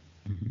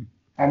 mm-hmm.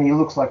 and he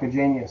looks like a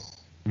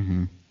genius.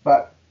 Mm-hmm.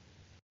 But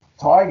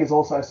Tigers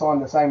also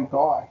signed the same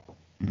guy,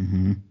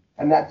 mm-hmm.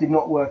 and that did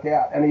not work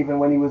out. And even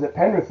when he was at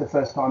Penrith the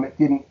first time, it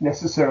didn't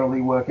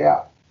necessarily work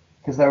out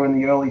because they were in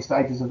the early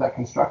stages of that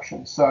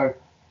construction. So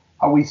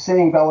are we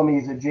seeing Bellamy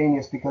as a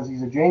genius because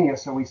he's a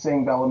genius, or are we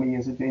seeing Bellamy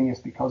as a genius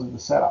because of the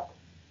setup?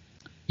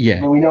 Yeah.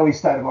 I mean, we know his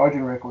State of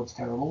Origin record's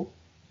terrible,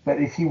 but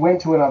if he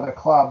went to another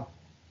club,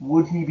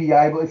 would he be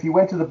able, if he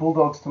went to the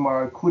Bulldogs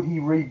tomorrow, could he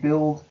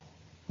rebuild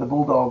the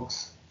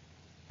Bulldogs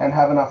and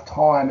have enough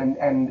time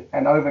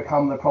and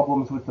overcome the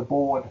problems with the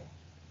board?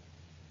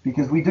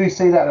 Because we do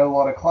see that at a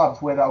lot of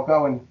clubs where they'll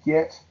go and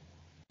get,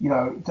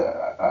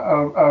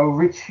 a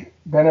rich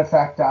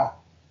benefactor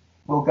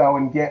will go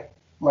and get,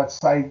 let's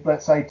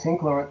say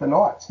Tinkler at the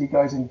Knights. He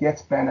goes and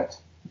gets Bennett,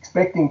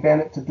 expecting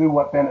Bennett to do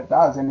what Bennett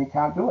does, and he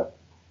can't do it.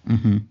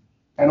 Mm-hmm.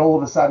 And all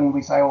of a sudden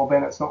we say, oh,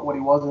 Bennett's not what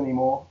he was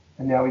anymore,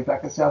 and now he's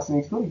back at South and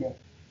he's good again.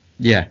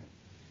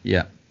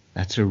 Yeah,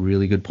 that's a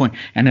really good point.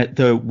 And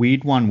the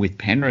weird one with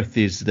Penrith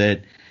is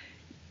that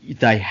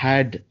they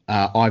had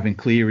Ivan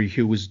Cleary,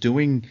 who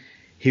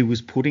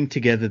was putting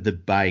together the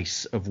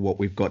base of what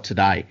we've got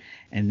today,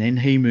 and then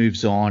he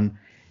moves on,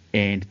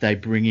 and they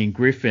bring in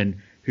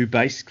Griffin, who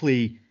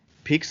basically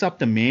picks up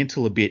the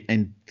mantle a bit,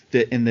 and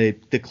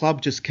the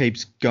club just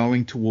keeps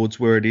going towards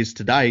where it is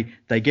today.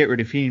 They get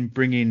rid of him,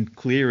 bring in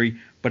Cleary,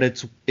 but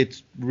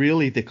it's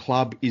really the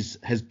club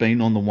has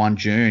been on the one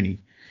journey,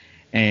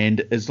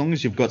 and as long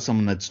as you've got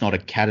someone that's not a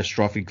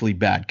catastrophically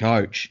bad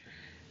coach,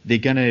 they're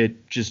going to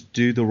just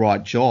do the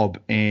right job,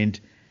 and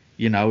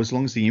as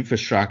long as the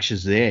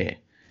infrastructure's there,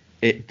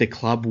 the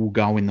club will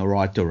go in the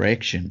right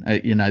direction.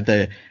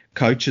 The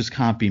coaches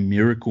can't be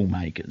miracle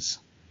makers.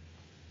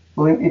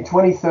 Well, in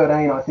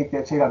 2013, I think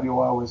their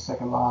TWO was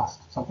second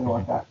last, something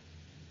like that.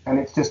 And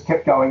it's just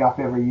kept going up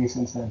every year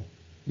since then.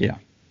 Yeah.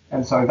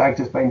 And so they've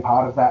just been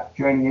part of that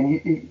journey.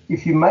 And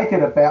if you make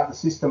it about the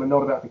system and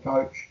not about the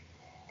coach,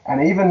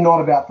 and even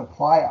not about the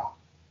player,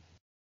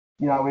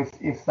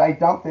 if they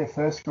dumped their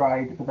first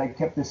grade, but they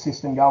kept the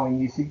system going,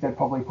 you think they'd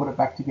probably put it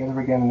back together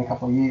again in a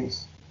couple of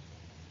years.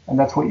 And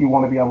that's what you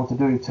want to be able to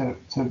do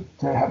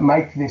to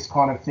make this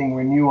kind of thing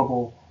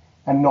renewable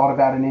and not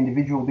about an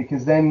individual,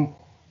 because then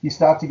you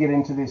start to get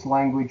into this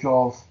language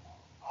of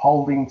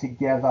holding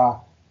together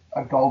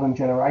a golden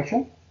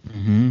generation,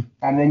 mm-hmm.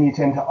 and then you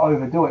tend to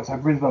overdo it. So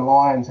Brisbane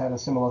Lions had a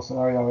similar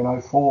scenario in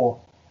 2004,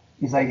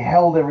 is they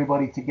held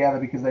everybody together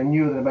because they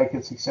knew that they'd make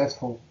it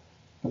successful,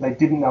 but they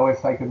didn't know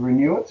if they could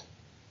renew it.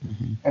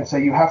 Mm-hmm. And so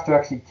you have to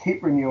actually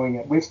keep renewing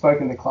it. We've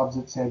spoken to clubs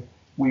that said,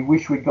 we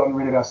wish we'd gotten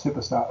rid of our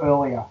superstar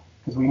earlier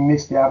because we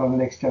missed out on the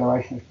next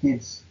generation of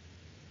kids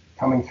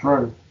coming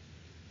through.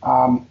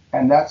 And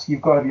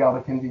you've got to be able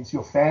to convince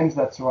your fans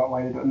that's the right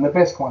way to do it. And the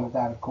best one of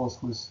that, of course,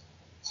 was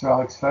Sir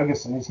Alex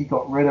Ferguson, is he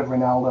got rid of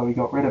Ronaldo, he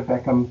got rid of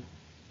Beckham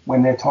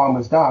when their time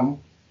was done,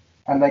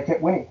 and they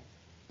kept winning.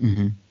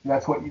 Mm-hmm.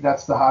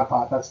 That's the hard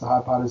part. That's the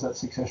hard part, is that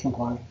succession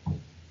planning.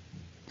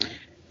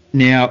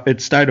 Now,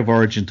 it's State of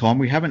Origin time.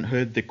 We haven't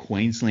heard the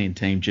Queensland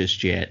team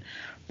just yet,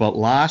 but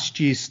last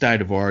year's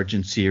State of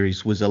Origin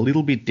series was a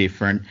little bit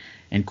different,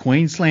 and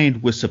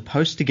Queensland was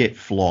supposed to get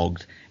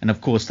flogged, and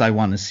of course they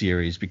won the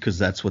series because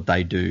that's what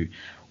they do.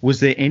 Was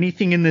there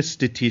anything in the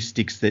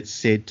statistics that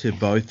said to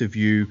both of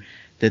you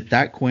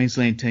that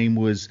Queensland team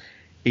was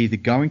either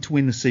going to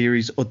win the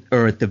series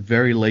or at the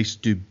very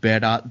least do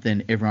better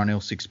than everyone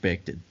else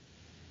expected.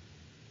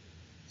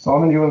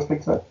 Simon, do you want to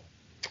speak to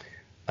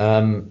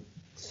that?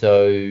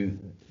 So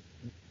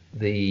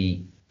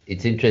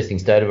it's interesting,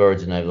 State of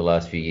Origin over the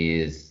last few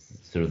years,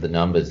 sort of the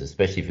numbers,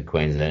 especially for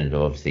Queensland,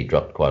 have obviously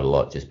dropped quite a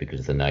lot just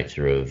because of the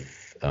nature of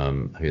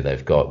who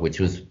they've got, which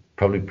was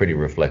probably pretty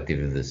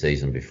reflective of the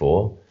season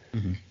before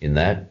in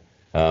that.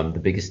 The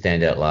biggest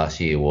standout last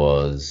year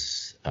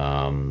was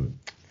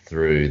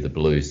through the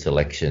Blues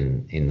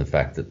selection, in the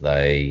fact that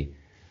they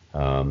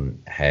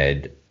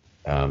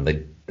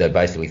they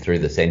basically threw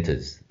the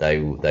centres. They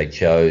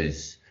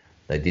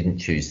didn't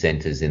choose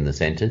centres in the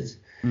centres.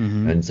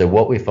 And so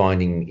what we're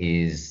finding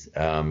is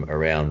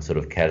around sort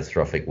of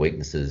catastrophic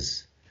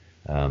weaknesses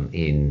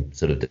in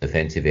sort of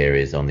defensive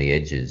areas on the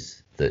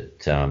edges, that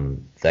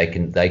they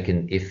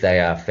can if they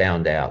are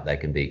found out, they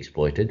can be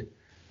exploited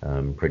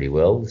pretty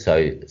well.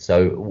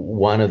 So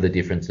one of the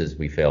differences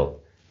we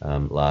felt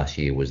last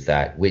year was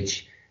that,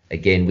 which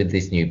again with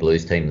this new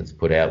Blues team that's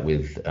put out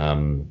with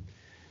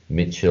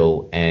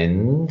Mitchell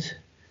and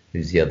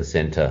who's the other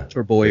centre?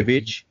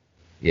 Trbojevic.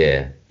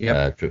 Yeah,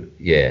 yep.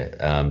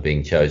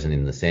 Being chosen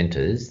in the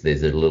centres,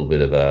 there's a little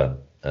bit of a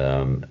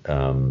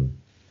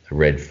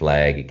red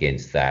flag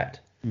against that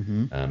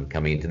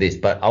coming into this.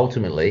 But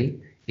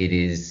ultimately, it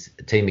is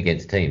team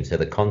against team. So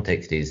the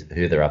context is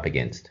who they're up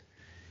against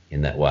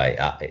in that way.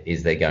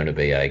 Is there going to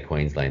be a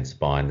Queensland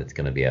spine that's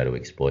going to be able to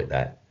exploit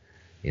that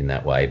in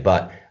that way?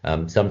 But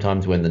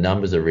sometimes when the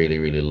numbers are really,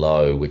 really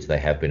low, which they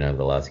have been over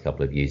the last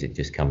couple of years, it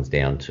just comes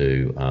down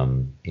to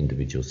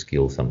individual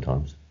skill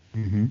sometimes.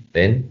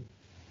 Ben?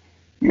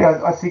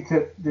 Yeah, I think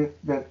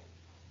that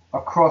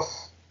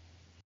across,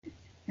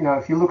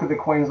 if you look at the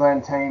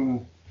Queensland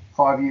team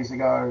 5 years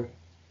ago,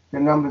 the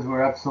numbers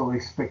were absolutely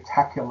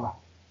spectacular.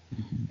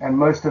 And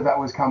most of that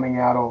was coming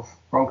out of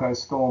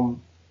Broncos,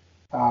 Storm,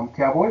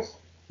 Cowboys.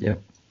 Yeah.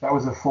 That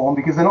was the form,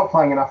 because they're not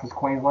playing enough as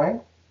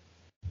Queensland.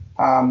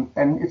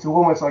 And it's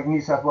almost like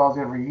New South Wales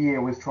every year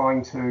was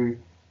trying to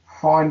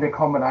find a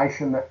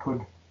combination that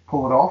could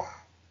pull it off.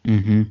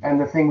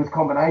 And the thing with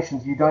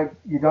combinations, you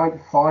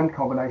don't find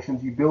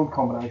combinations, you build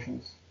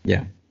combinations.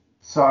 Yeah.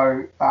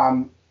 So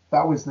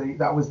that was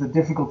the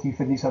difficulty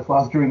for New South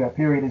Wales during that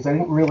period, is they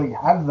didn't really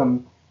have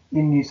them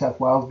in New South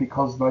Wales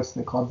because most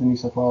of the clubs in New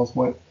South Wales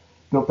weren't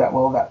built that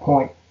well at that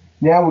point.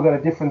 Now we've got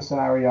a different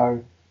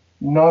scenario.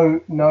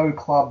 No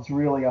clubs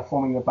really are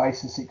forming the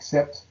basis,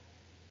 except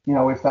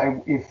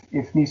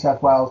if New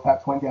South Wales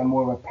perhaps went down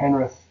more of a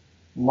Penrith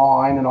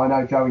line, and I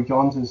know Joey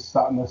Johns is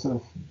starting to sort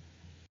of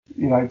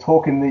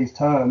talk in these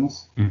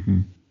terms,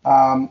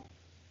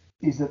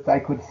 is that they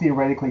could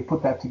theoretically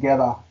put that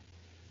together.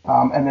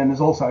 And then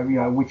there's also,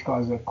 which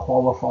guys are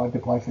qualified to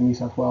play for New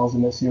South Wales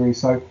in their series.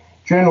 So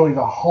generally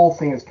the whole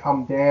thing has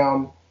come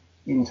down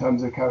in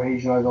terms of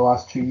cohesion over the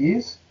last 2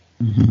 years.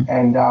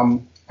 And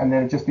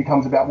then it just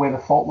becomes about where the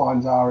fault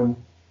lines are, and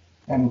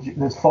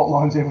there's fault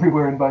lines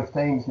everywhere in both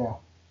teams now.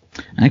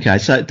 Okay,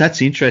 so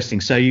that's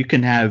interesting. So you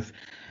can have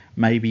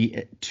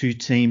maybe two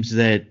teams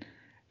that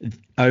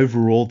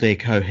overall their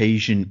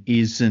cohesion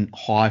isn't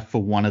high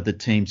for one of the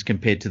teams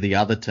compared to the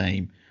other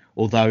team,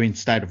 although in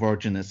State of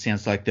Origin it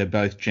sounds like they're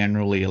both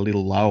generally a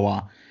little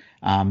lower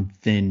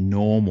than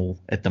normal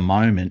at the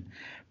moment.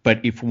 But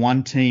if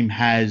one team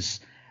has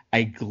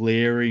a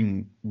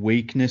glaring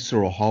weakness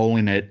or a hole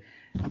in it,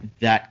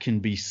 that can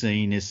be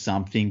seen as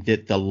something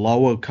that the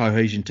lower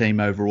cohesion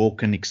team overall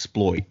can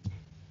exploit.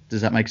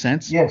 Does that make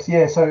sense? Yes,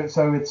 yeah. So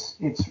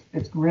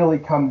it really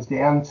comes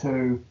down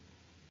to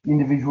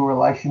individual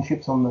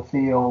relationships on the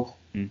field.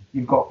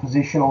 You've got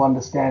positional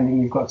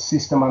understanding, you've got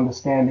system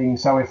understanding.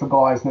 So if a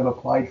guy's never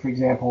played, for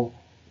example,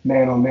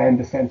 man-on-man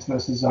defence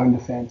versus zone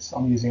defence,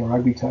 I'm using a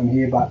rugby term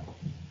here, but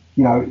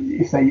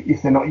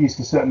if they're not used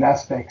to certain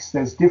aspects,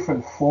 there's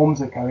different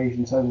forms of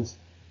cohesion. So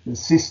there's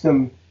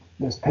system,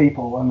 there's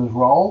people, and there's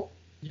role.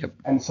 Yep.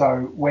 And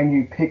so when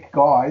you pick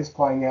guys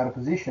playing out of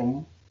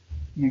position,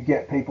 you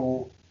get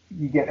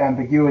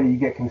ambiguity, you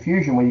get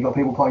confusion. When you've got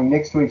people playing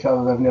next to each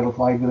other, they've never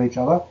played with each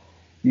other,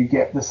 you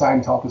get the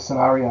same type of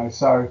scenario.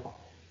 So,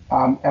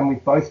 and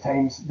with both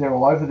teams, they're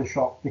all over the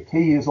shop. The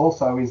key is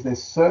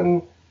there's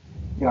certain,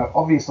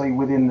 obviously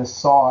within the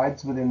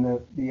sides, within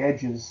the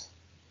edges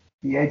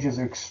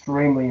are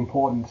extremely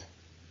important.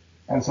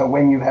 And so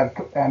when you have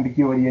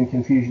ambiguity and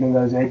confusion in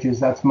those edges,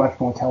 that's much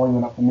more telling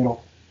than up the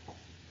middle.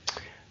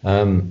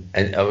 And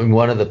I mean,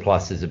 one of the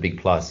pluses, a big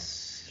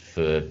plus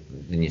for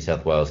the New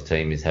South Wales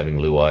team, is having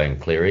Luai and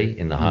Cleary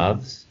in the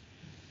halves.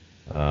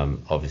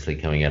 Obviously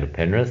coming out of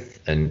Penrith,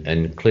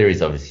 and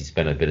Cleary's obviously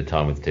spent a bit of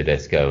time with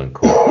Tedesco and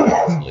Cook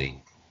obviously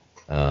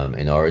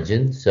in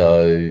Origin,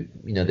 so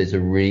there's a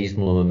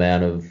reasonable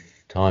amount of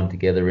time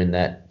together in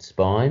that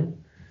spine.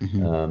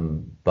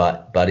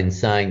 But in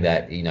saying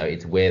that,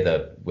 it's where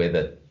the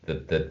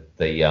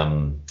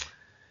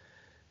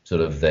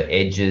sort of the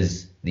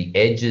edges the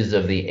edges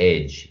of the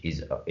edge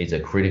is a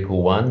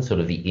critical one, sort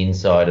of the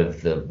inside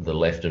of the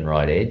left and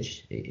right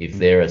edge. If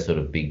there are sort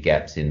of big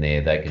gaps in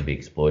there, they can be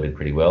exploited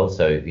pretty well.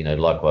 So, you know,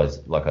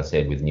 likewise, like I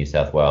said, with New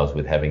South Wales,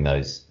 with having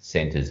those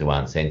centres who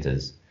aren't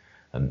centres,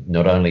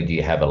 not only do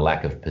you have a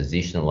lack of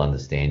positional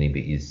understanding,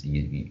 but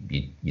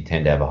you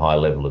tend to have a high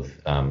level of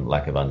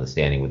lack of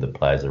understanding with the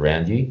players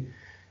around you.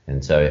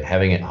 And so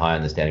having a high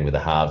understanding with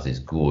the halves is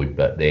good,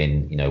 but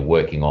then, you know,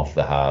 working off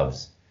the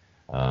halves,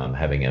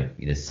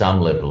 having some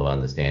level of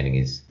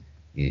understanding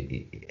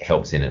it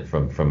helps in it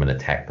from an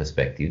attack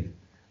perspective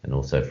and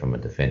also from a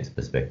defence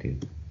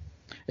perspective.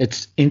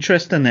 It's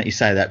interesting that you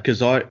say that,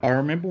 because I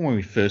remember when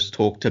we first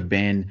talked to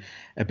Ben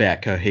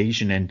about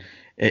cohesion, and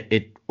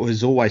it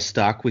was always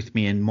stuck with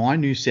me, and my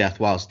New South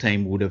Wales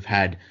team would have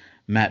had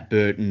Matt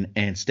Burton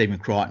and Stephen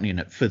Crichton in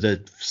it for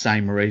the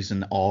same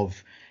reason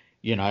of,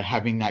 you know,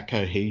 having that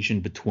cohesion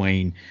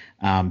between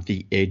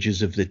the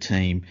edges of the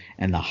team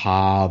and the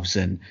halves.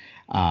 And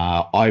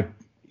I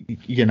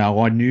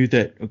knew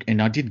that,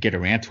 and I didn't get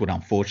around to it,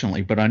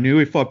 unfortunately, but I knew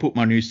if I put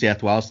my New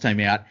South Wales team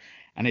out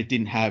and it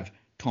didn't have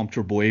Tom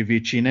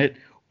Trbojevic in it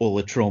or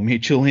Latrell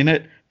Mitchell in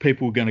it,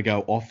 people were going to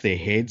go off their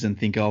heads and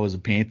think I was a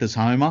Panthers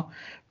homer.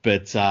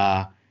 But,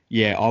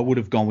 yeah, I would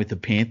have gone with the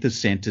Panthers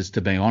centres,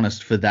 to be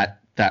honest, for that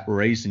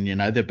reason. You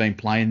know, they've been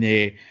playing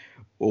there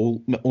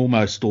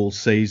almost all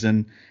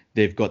season.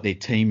 They've got their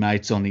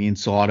teammates on the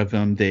inside of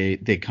them.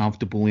 They're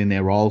comfortable in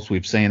their roles.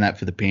 We've seen that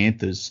for the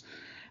Panthers.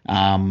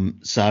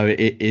 So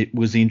it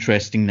was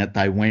interesting that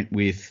they went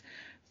with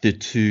the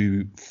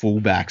two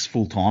fullbacks,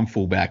 full-time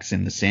fullbacks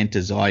in the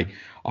centres. I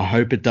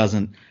hope it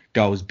doesn't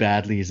go as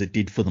badly as it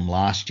did for them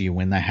last year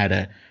when they had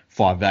a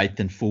 5/8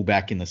 and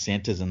fullback in the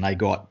centres and they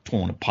got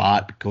torn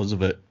apart because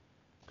of it.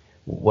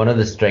 One of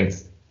the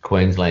strengths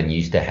Queensland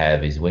used to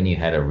have is when you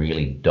had a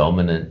really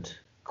dominant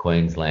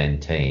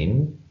Queensland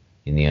team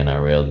in the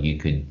NRL, you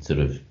could sort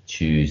of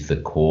choose the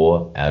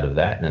core out of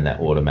that, and that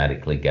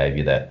automatically gave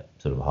you that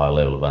sort of high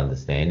level of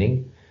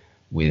understanding.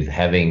 With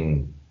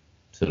having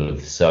sort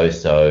of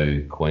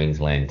so-so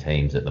Queensland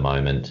teams at the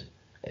moment,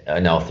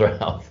 and I'll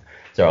throw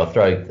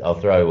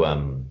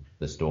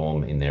the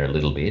Storm in there a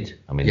little bit.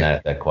 I mean,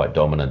 they're quite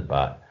dominant,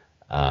 but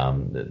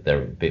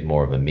they're a bit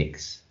more of a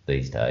mix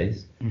these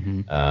days.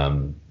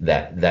 Mm-hmm.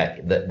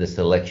 That the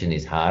selection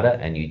is harder,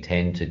 and you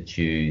tend to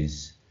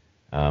choose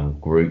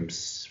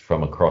groups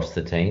from across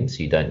the team,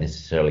 so you don't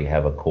necessarily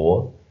have a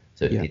core.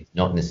 So it's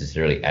not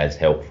necessarily as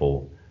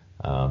helpful.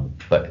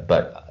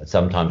 But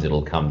sometimes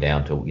it'll come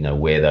down to, you know,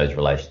 where those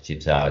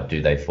relationships are.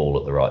 Do they fall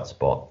at the right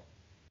spot?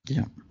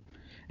 Yeah.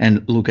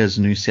 And look, as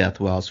a New South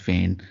Wales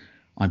fan,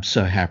 I'm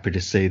so happy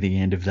to see the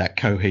end of that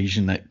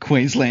cohesion that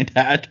Queensland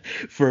had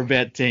for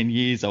about 10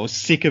 years. I was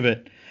sick of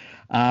it.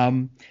 I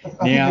think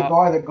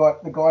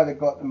the guy that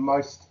got the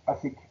most, I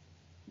think,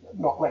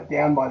 not let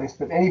down by this,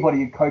 but anybody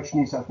who coached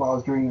New South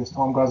Wales during this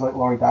time, guys like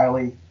Laurie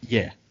Daly,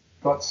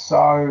 got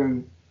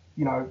so,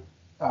 you know,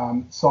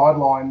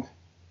 sidelined.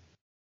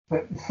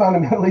 But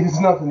fundamentally, there's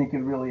nothing he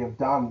could really have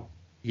done.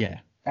 Yeah.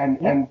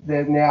 And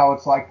now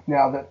it's like,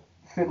 now that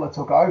Fittler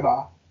took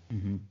over,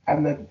 mm-hmm.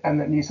 and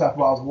that New South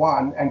Wales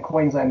won, and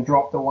Queensland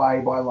dropped away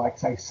by, like,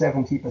 say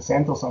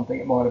 70% or something,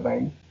 it might have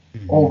been.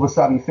 Mm-hmm. All of a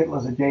sudden,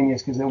 Fittler's a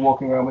genius because they're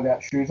walking around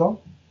without shoes on,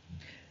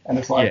 and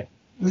it's like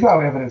there's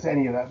no evidence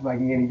any of that's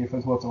making any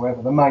difference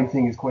whatsoever. The main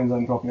thing is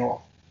Queensland dropping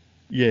off.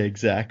 Yeah,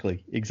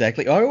 exactly.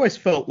 I always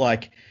felt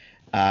like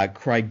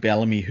Craig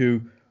Bellamy,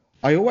 who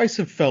I always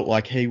have felt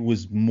like he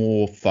was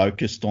more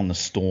focused on the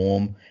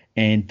Storm,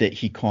 and that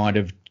he kind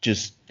of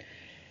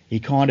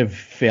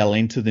fell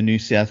into the New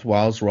South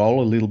Wales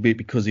role a little bit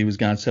because he was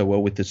going so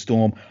well with the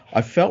Storm.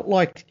 I felt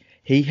like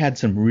he had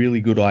some really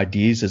good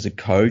ideas as a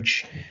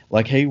coach.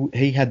 Like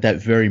he had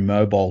that very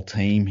mobile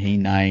team he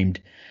named,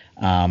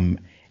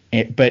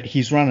 but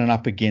he's running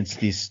up against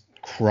this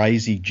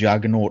crazy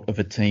juggernaut of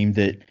a team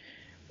that,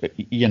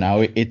 you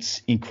know,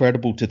 it's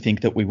incredible to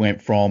think that we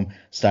went from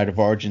State of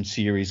Origin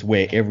series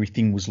where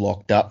everything was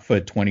locked up for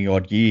 20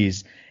 odd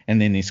years,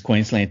 and then this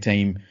Queensland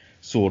team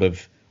sort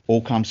of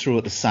all comes through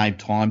at the same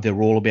time.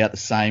 They're all about the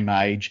same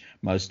age.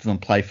 Most of them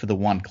play for the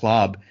one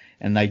club,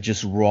 and they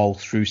just roll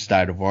through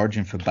State of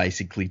Origin for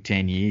basically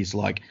 10 years.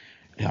 Like,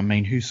 I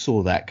mean, who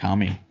saw that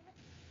coming?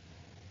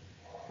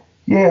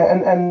 Yeah,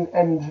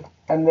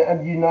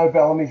 and you know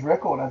Bellamy's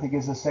record, I think,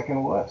 is the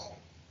second worst.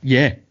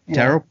 Yeah,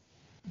 terrible.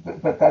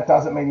 But that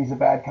doesn't mean he's a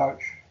bad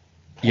coach.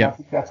 Yeah, I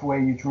think that's where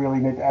you really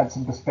need to add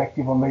some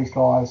perspective on these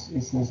guys.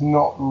 Is there's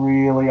not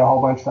really a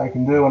whole bunch they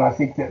can do, and I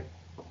think that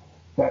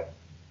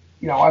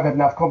you know, I've had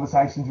enough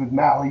conversations with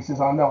Mal. He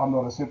says, I know I'm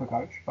not a super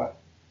coach, but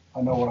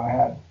I know what I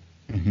had.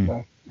 Mm-hmm.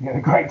 So you had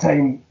a great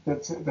team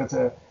that's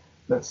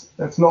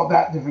not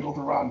that difficult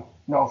to run.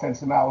 No offense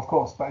to Mal, of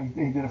course, but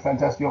he did a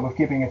fantastic job of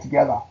keeping it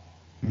together.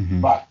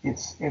 Mm-hmm. But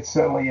it's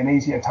certainly an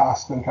easier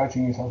task than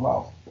coaching New South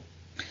Wales.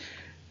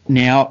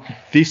 Now,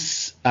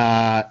 this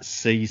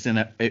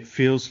season, it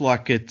feels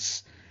like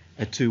it's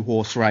a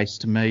two-horse race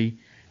to me.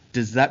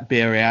 Does that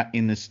bear out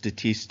in the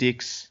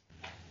statistics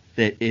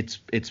that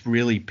it's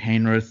really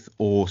Penrith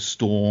or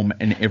Storm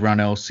and everyone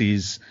else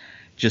is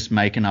just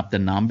making up the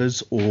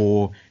numbers,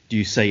 or do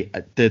you see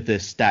the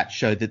stats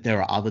show that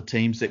there are other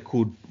teams that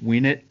could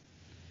win it?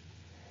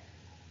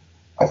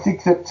 I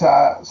think that,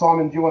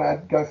 Simon, do you want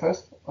to go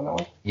first on that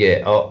one?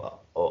 Yeah,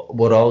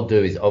 what I'll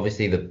do is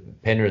obviously the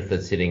Penrith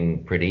are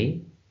sitting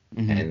pretty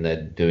and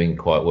they're doing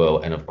quite well.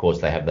 And of course,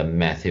 they have the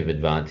massive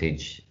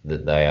advantage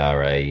that they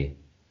are a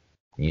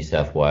New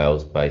South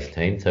Wales based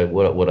team. So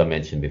what I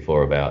mentioned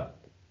before about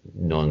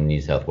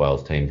non-New South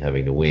Wales teams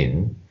having to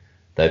win,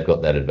 they've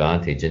got that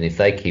advantage. And if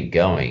they keep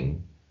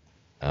going,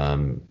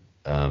 they're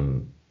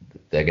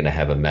going to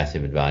have a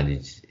massive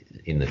advantage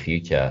in the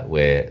future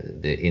where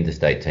the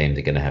interstate teams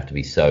are going to have to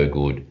be so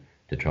good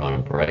to try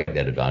and break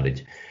that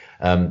advantage.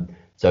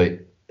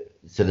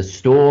 So the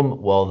Storm,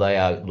 while they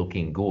are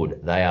looking good,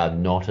 they are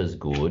not as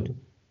good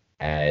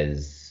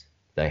as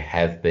they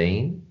have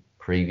been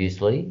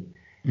previously.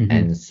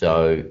 And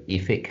so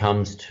if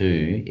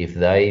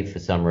they for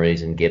some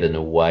reason get an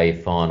away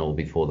final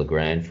before the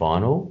grand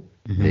final,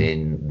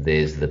 then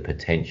there's the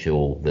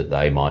potential that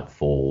they might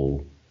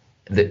fall.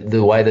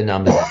 The way the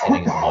numbers are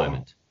sitting at the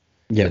moment.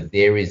 Yeah. So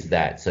there is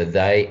that. So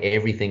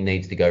everything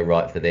needs to go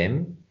right for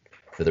them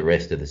for the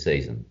rest of the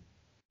season.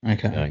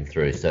 Okay. Going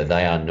through. So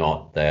they are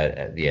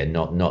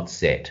not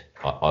set,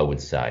 I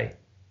would say.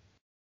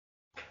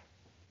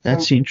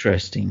 That's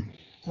interesting.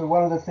 So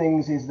one of the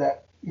things is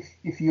that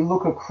if you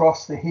look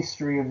across the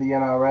history of the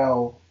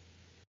NRL,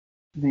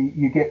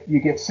 you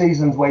get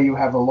seasons where you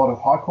have a lot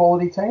of high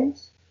quality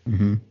teams,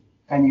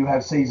 and you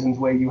have seasons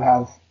where you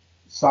have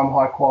some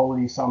high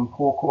quality, some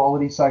poor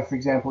quality. So for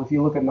example, if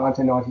you look at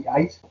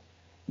 1998,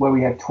 where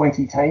we had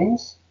 20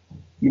 teams,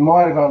 you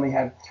might have only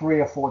had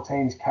 3 or 4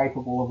 teams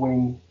capable of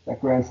winning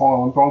that grand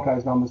final, and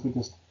Broncos' numbers were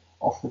just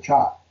off the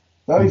chart.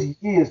 Those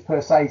years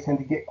per se tend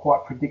to get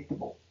quite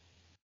predictable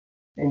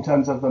in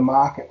terms of the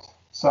market.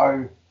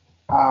 So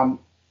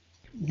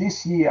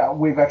this year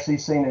we've actually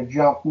seen a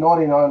jump,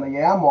 not in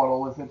only our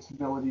model of its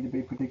ability to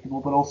be predictable,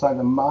 but also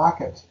the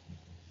market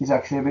is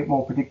actually a bit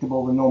more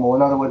predictable than normal.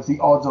 In other words, the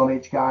odds on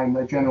each game,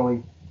 they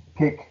generally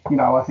pick,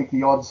 I think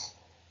the odds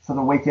for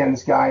the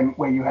weekend's game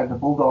where you had the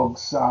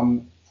Bulldogs,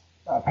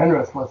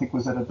 Penrith, I think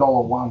was at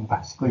 $1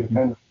 basically to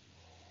Penrith.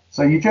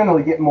 So you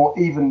generally get more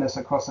evenness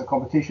across the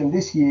competition.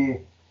 This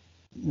year,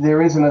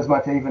 there isn't as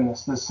much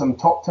evenness. There's some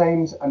top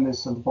teams and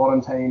there's some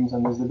bottom teams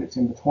and there's the bits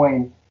in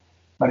between.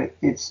 But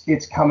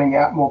it's coming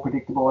out more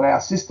predictable, and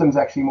our system's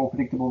actually more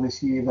predictable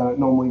this year than it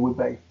normally would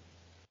be.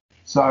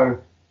 So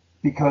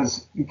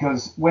because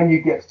when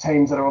you get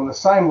teams that are on the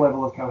same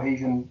level of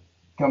cohesion,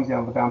 it comes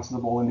down to the bounce of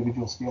the ball,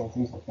 individual skill,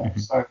 things like that.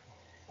 So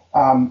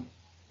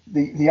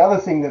the other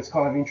thing that's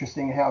kind of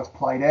interesting how it's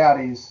played out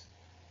is,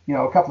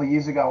 a couple of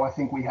years ago, I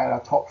think we had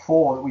our top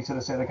 4 that we sort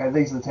of said, okay,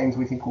 these are the teams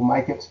we think will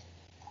make it,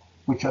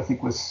 which I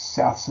think was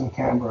Souths and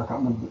Canberra. I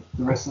can't remember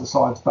the rest of the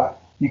sides, but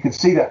you could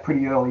see that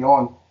pretty early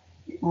on.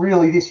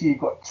 Really, this year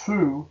you've got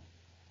 2,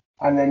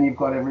 and then you've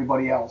got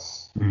everybody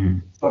else.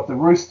 You've got the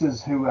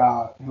Roosters who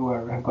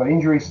have got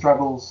injury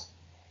struggles.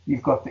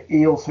 You've got the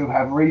Eels who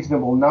have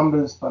reasonable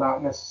numbers but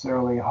aren't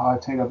necessarily a high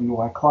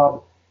TWA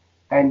club.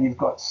 And you've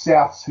got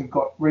Souths who've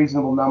got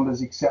reasonable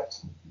numbers,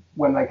 except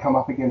when they come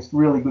up against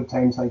really good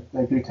teams,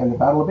 they do tend to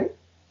battle a bit.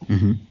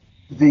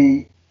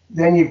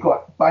 Then you've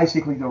got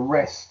basically the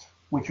rest,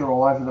 which are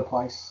all over the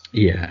place.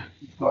 Yeah.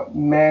 You've got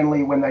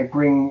Manly when they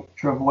bring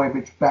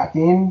Trbojevic back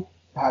in,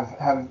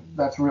 have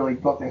that's really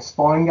got their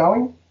spine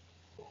going.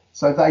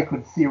 So they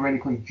could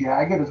theoretically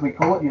jag it, as we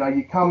call it.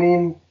 You come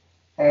in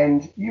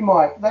and they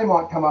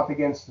might come up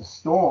against the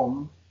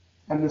Storm,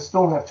 and the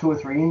Storm have 2 or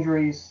 3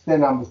 injuries, their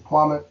numbers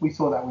plummet. We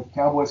saw that with the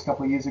Cowboys a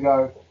couple of years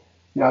ago.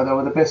 They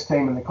were the best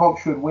team in the comp,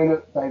 should win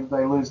it.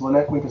 They lose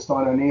Lynette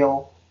Winterstein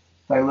O'Neill.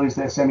 They lose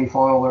their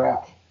semi-final, they're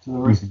out to the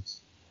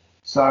Roosters.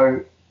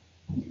 So,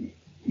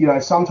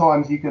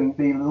 sometimes you can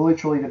be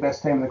literally the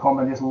best team in the comp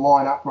and just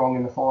line up wrong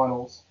in the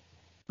finals.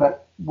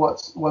 But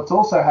what's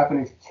also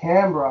happened is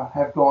Canberra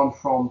have gone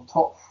from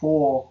top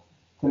 4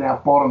 to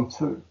now bottom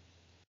 2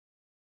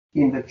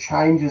 in the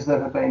changes that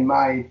have been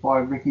made by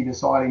Ricky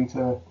deciding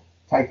to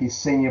take his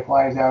senior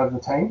players out of the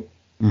team.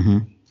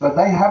 So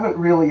they haven't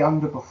really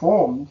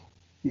underperformed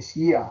this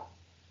year,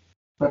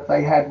 but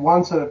they had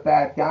one sort of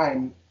bad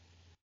game.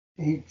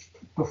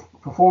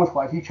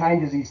 Performance-wise, he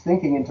changes his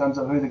thinking in terms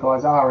of who the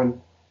guys are, and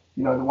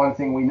the one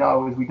thing we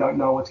know is we don't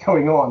know what's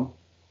going on.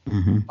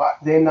 But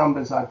their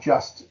numbers are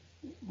just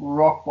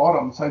rock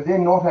bottom, so they're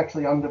not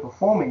actually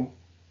underperforming.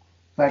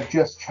 They've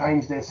just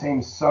changed their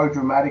team so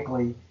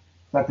dramatically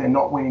that they're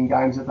not winning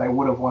games that they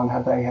would have won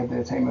had they had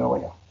their team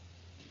earlier.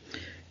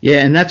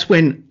 Yeah, and that's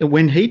when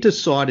he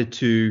decided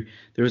to.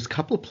 There was a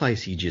couple of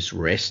plays he just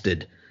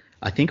rested.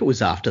 I think it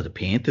was after the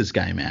Panthers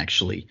game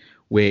actually,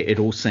 where it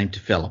all seemed to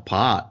fall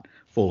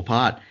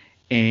apart,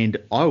 and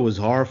I was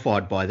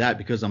horrified by that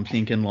because I'm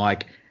thinking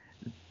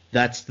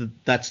that's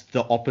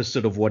the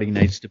opposite of what he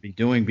needs to be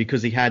doing,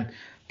 because he had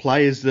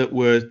players that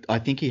were, I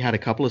think he had a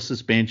couple of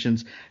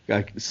suspensions,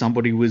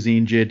 somebody was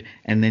injured,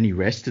 and then he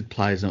rested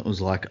players, and it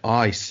was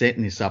he's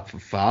setting this up for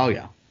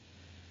failure.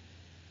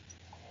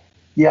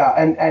 Yeah,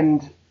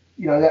 and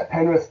that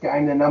Penrith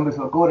game, their numbers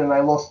were good and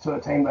they lost to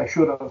a team they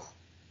should have.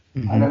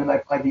 Mm-hmm. And then they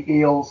played the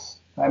Eels.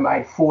 They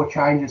made 4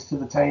 changes to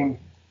the team,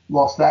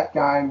 lost that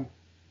game.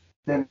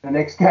 Then the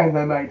next game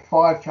they made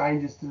 5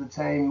 changes to the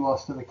team,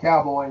 lost to the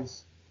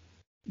Cowboys.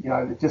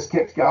 It just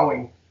kept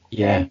going.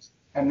 Yeah.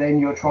 And then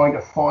you're trying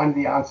to find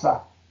the answer.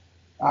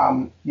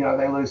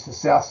 They lose to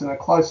South in a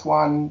close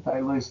one.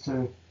 They lose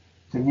to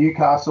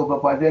Newcastle,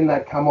 but by then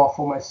they'd come off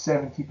almost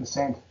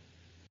 70%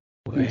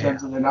 in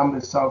terms of the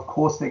numbers. So of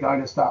course they're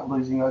going to start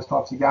losing those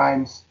types of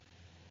games,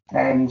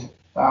 and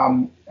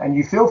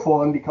you feel for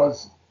them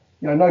because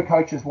no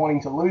coach is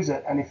wanting to lose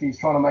it, and if he's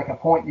trying to make a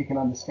point, you can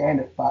understand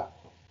it. But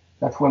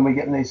that's when we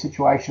get in these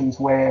situations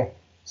where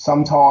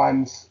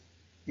sometimes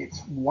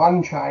it's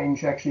one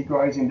change actually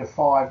grows into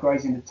 5,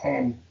 grows into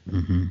 10,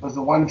 mm-hmm. because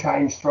the one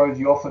change throws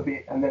you off a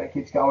bit, and then it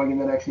keeps going,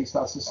 and then actually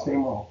starts to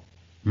steamroll.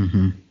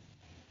 Mm-hmm.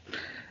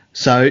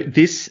 So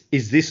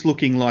is this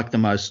looking like the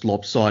most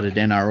lopsided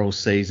NRL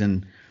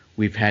season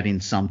we've had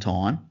in some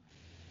time?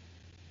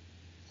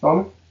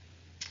 Simon?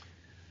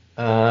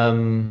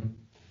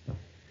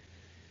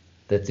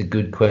 That's a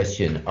good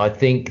question. I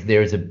think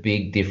there is a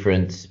big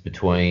difference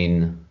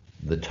between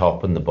the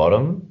top and the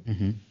bottom,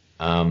 mm-hmm.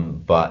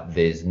 But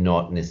there's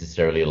not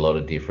necessarily a lot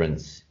of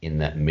difference in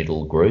that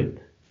middle group.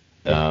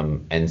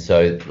 And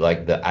so,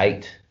 like the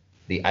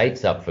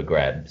eight's up for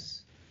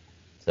grabs.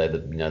 So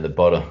the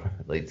bottom,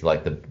 it's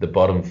like the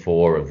bottom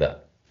 4 of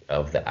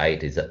the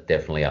 8 is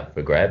definitely up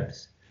for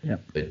grabs. Yeah.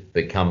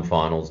 But come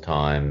finals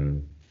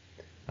time,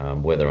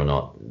 whether or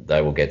not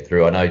they will get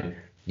through, I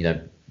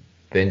know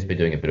Ben's been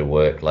doing a bit of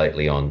work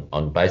lately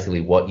on basically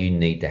what you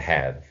need to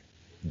have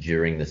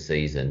during the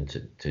season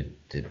to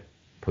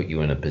put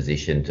you in a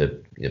position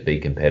to be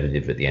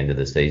competitive at the end of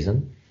the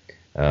season,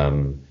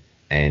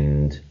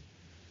 and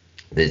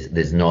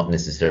there's not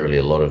necessarily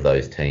a lot of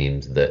those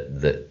teams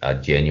that are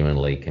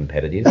genuinely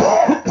competitive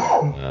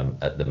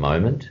at the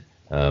moment.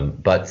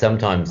 But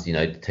sometimes,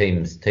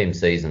 team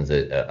seasons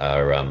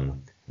are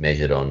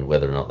measured on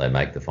whether or not they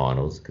make the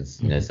finals,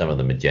 because some of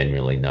them are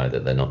genuinely know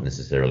that they're not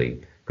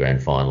necessarily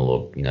grand final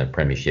or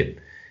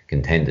premiership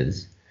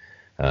contenders.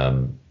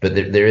 But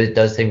there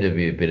does seem to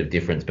be a bit of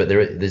difference. But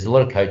there's a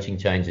lot of coaching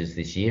changes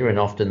this year, and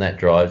often that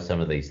drives some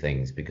of these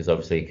things, because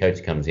obviously a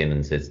coach comes in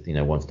and says,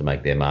 wants to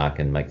make their mark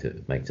and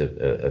makes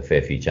a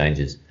fair few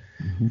changes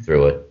mm-hmm.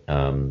 through it.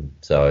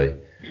 So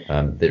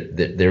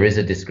there is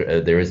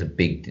a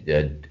big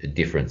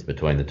difference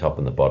between the top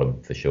and the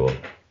bottom for sure.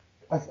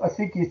 I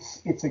think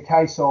it's a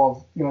case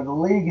of the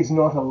league is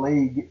not a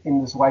league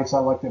in this way.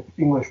 So like the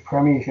English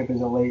Premiership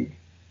is a league.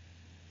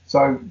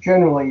 So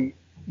generally,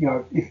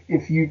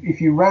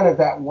 if you ran it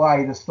that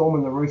way, the Storm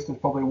and the Roosters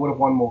probably would have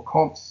won more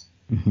comps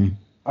mm-hmm.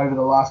 over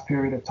the last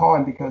period of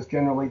time, because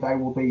generally they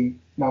will be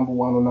number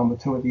 1 or number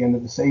 2 at the end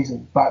of the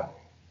season. But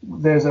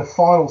there's a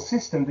final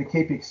system to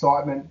keep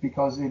excitement,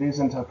 because it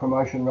isn't a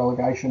promotion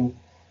relegation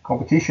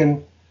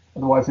competition.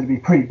 Otherwise, it'd be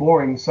pretty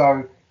boring.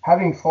 So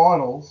having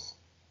finals,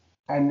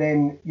 and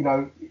then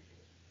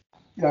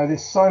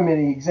there's so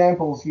many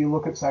examples. You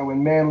look at, say,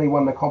 when Manly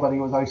won the comp, I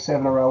think it was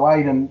 07 or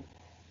 08, and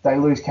they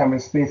lose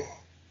Cameron Smith.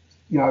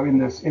 In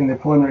the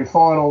preliminary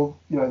final,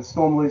 the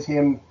Storm lose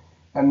him,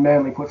 and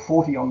Manly put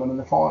 40 on them in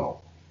the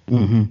final.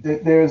 Mm-hmm.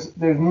 There's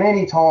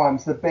many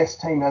times the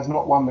best team has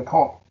not won the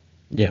comp.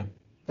 Yeah,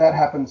 that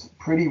happens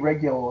pretty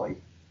regularly,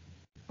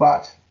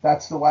 but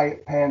that's the way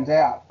it pans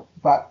out.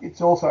 But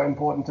it's also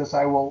important to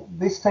say, well,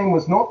 this team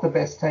was not the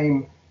best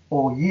team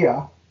all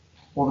year,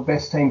 or the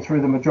best team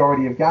through the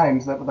majority of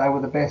games. That they were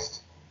the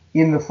best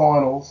in the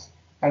finals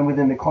and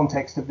within the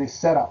context of this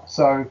setup.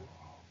 So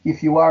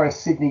if you are a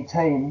Sydney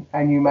team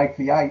and you make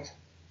the 8,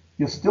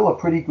 you're still a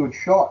pretty good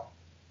shot.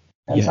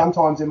 And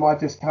sometimes it might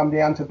just come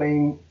down to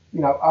being,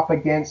 up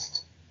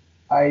against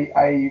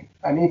an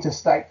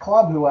interstate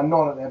club who are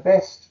not at their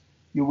best.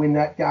 You win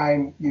that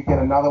game, you get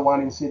another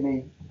one in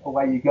Sydney,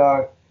 away you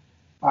go.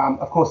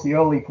 Of course, the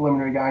early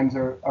preliminary games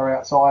are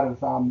outside of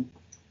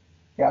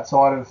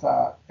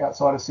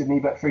Sydney.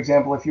 But for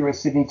example, if you're a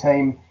Sydney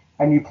team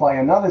and you play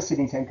another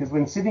Sydney team, because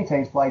when Sydney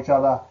teams play each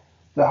other,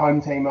 the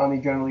home team only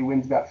generally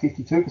wins about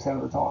 52%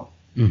 of the time.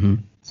 Mm-hmm.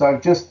 So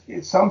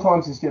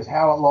sometimes it's just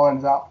how it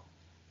lines up,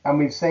 and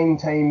we've seen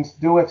teams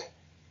do it.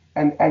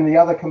 And the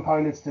other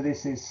components to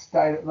this is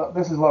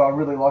this is what I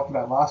really liked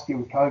about last year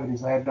with COVID,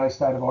 is they had no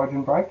state of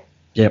origin break.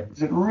 Yep.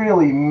 It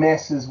really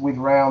messes with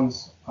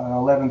rounds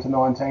 11 to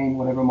 19,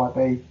 whatever it might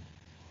be.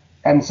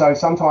 And so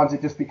sometimes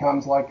it just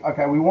becomes like,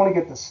 okay, we want to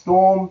get the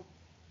Storm,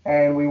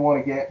 and we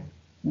want to get,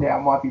 now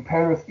it might be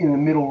Penrith in the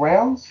middle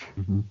rounds.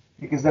 Mm-hmm.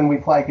 Because then we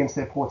play against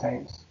their poor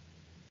teams.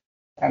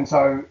 And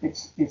so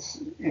it's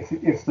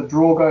if the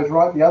draw goes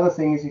right. The other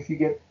thing is if you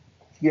get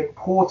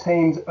poor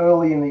teams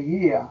early in the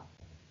year,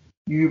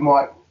 you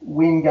might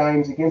win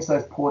games against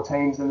those poor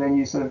teams, and then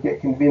you sort of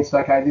get convinced,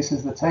 okay, this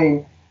is the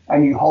team,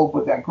 and you hold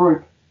with that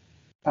group,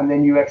 and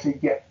then you actually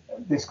get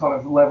this kind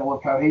of level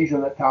of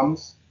cohesion that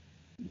comes,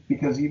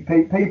 because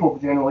people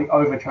generally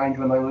overchange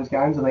when they lose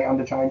games and they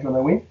underchange when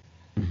they win.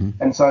 Mm-hmm.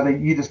 And so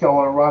you just go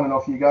on a run and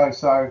off you go.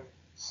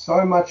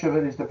 So much of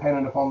it is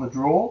dependent upon the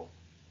draw,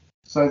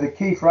 So the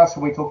key for us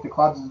when we talk to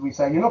clubs is we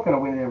say, you're not going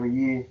to win it every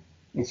year.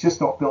 It's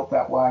just not built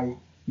that way.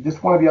 You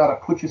just want to be able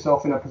to put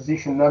yourself in a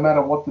position, no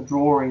matter what the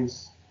draw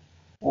is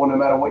or no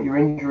matter what your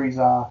injuries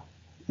are,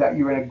 that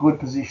you're in a good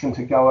position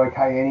to go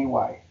okay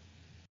anyway.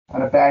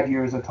 And a bad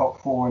year is a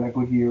top four and a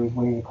good year is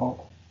winning the comp.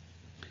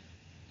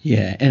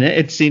 Yeah, and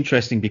it's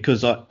interesting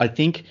because I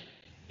think,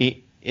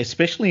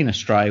 especially in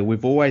Australia,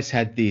 we've always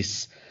had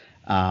this,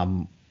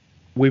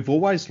 we've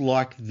always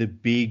liked the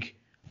big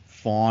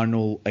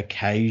final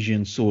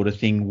occasion sort of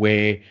thing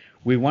where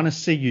we want to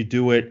see you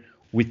do it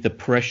with the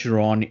pressure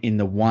on in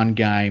the one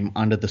game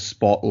under the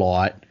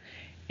spotlight,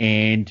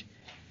 and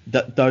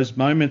those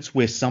moments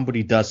where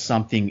somebody does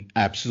something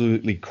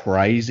absolutely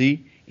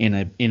crazy in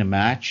a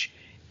match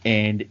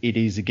and it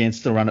is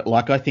against the run.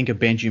 Like I think of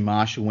Benji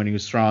Marshall when he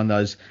was throwing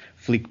those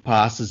flick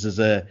passes as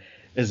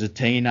a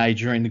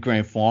teenager in the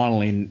grand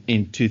final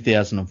in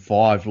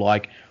 2005.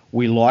 Like,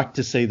 we like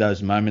to see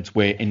those moments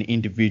where an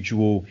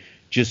individual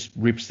just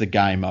rips the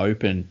game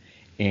open,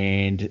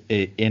 and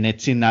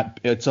it's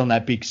on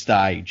that big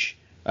stage.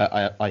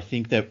 I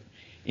think that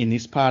in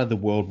this part of the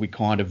world we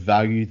kind of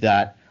value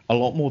that a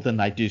lot more than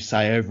they do,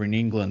 say, over in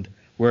England,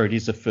 where it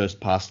is a first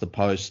past the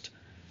post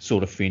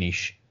sort of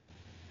finish.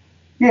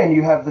 Yeah, and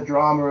you have the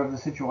drama of the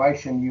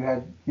situation. You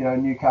had,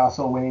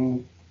 Newcastle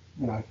winning,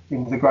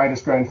 in the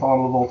greatest grand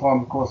final of all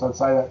time. Of course, I'd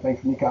say that,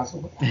 thanks for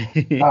Newcastle.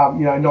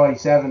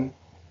 97.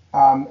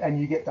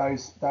 And you get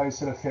those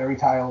sort of fairy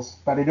tales,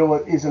 but it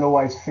isn't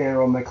always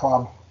fair on the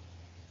club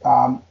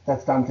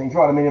that's done things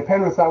right. I mean, if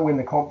Penrith don't win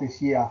the comp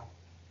this year,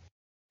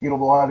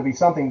 it'll either be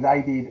something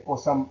they did or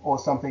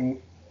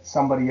something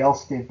somebody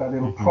else did, but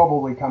it'll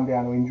probably come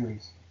down to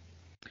injuries.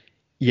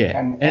 Yeah,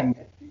 and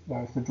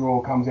if the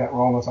draw comes out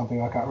wrong or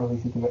something, I can't really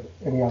think of it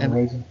any other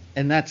reason.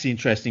 And that's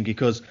interesting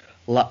because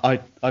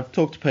I've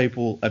talked to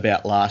people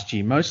about last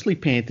year, mostly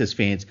Panthers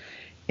fans,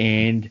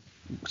 and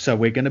so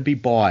we're going to be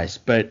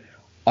biased, but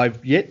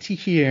I've yet to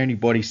hear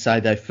anybody say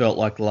they felt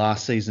like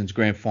last season's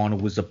grand final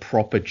was a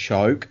proper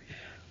choke.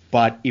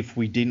 But if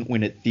we didn't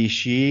win it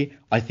this year,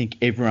 I think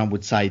everyone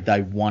would say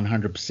they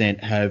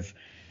 100% have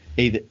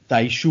either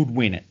they should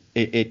win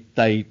it.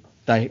 They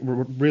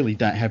really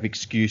don't have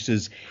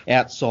excuses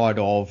outside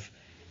of,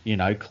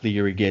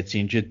 Cleary gets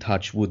injured,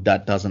 touch wood,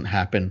 that doesn't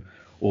happen,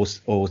 or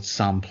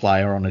some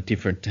player on a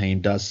different team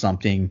does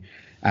something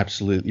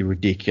absolutely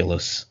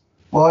ridiculous.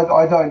 Well,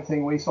 I don't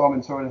think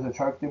Simon, saw it as a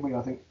choke, did we?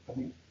 I think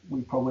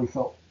we probably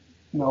felt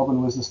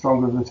Melbourne was the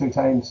stronger of the two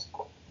teams.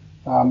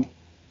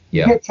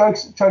 You get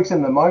chokes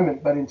in the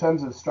moment, but in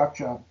terms of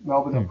structure,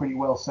 Melbourne are pretty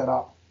well set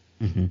up.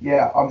 Mm-hmm.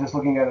 Yeah, I'm just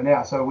looking at it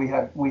now. So we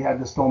had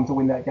the Storm to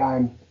win that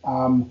game.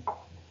 I'll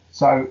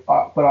tell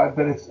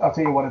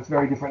you what, it's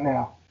very different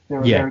now.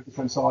 They're a very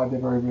different side. They're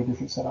very, very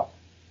different setup.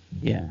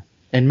 Yeah,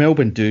 and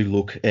Melbourne do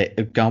look,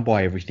 going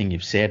by everything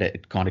you've said,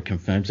 it kind of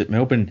confirms it.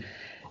 Melbourne,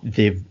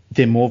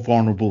 they're more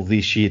vulnerable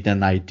this year than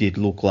they did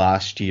look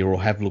last year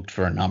or have looked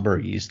for a number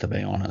of years, to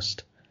be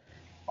honest.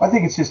 I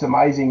think it's just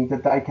amazing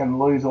that they can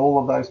lose all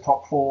of those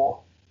top four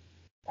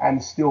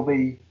and still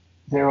be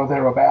there or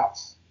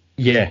thereabouts.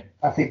 Yeah.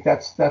 I think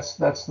that's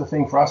the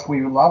thing for us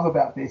we love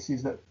about this,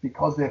 is that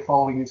because they're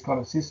following this kind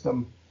of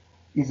system,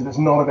 is that it's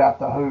not about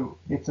the who,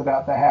 it's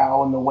about the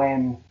how and the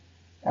when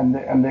and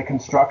their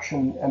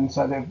construction. And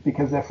so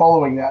because they're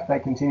following that, they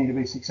continue to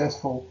be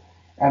successful.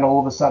 And all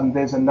of a sudden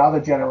there's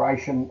another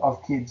generation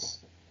of kids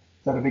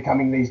that are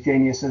becoming these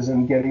geniuses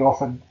and getting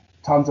offered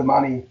tons of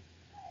money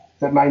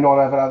that may not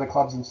have at other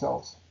clubs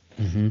themselves.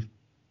 Mm-hmm.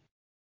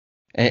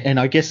 And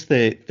I guess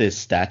the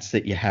stats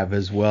that you have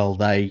as well,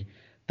 they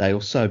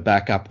also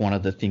back up one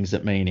of the things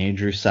that me and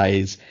Andrew say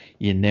is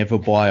you never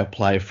buy a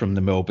player from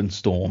the Melbourne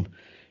Storm,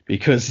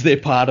 because they're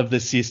part of the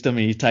system,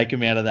 and you take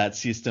them out of that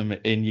system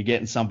and you're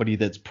getting somebody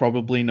that's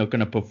probably not going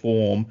to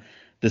perform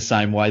the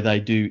same way they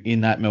do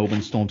in that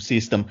Melbourne Storm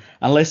system,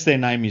 unless their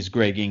name is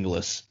Greg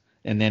Inglis,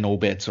 and then all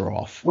bets are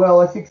off.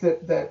 Well, I think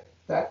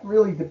that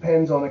really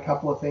depends on a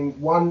couple of things.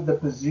 One, the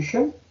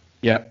position.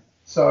 Yep.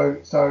 So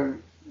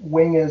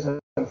wingers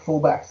and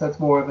fullbacks, that's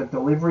more of a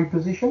delivery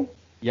position.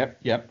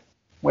 Yep.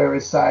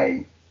 Whereas,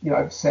 say,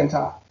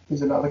 centre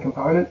is another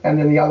component. And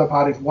then the other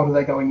part is what are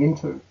they going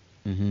into?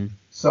 Mm-hmm.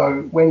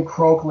 So when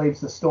Cronk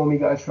leaves the Storm, he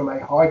goes from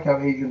a high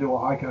cohesion to a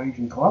high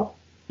cohesion club.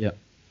 Yep.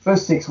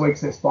 First 6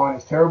 weeks, their spine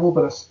is terrible,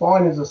 but a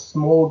spine is a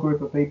smaller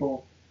group of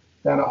people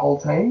than a whole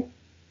team.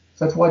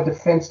 So that's why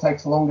defence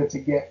takes longer to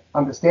get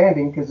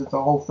understanding, because it's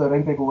a whole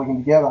 13 people working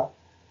together,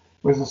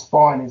 whereas a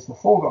spine is the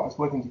 4 guys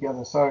working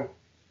together. So,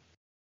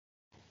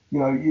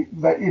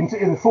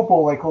 in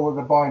football, they call it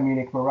the Bayern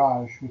Munich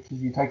mirage, which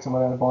is you take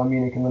someone out of Bayern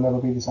Munich and they'll never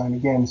be the same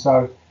again.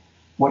 So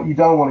what you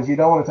don't want is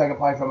to take a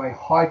player from a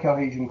high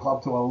cohesion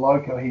club to a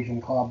low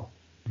cohesion club,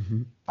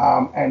 mm-hmm.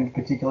 And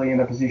particularly in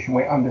a position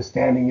where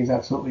understanding is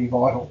absolutely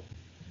vital.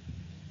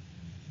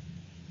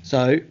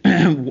 So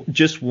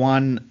just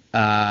one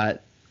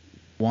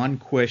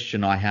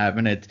question I have,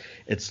 and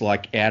it's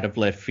like out of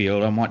left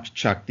field. I might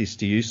chuck this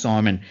to you,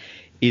 Simon.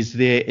 Is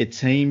there a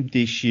team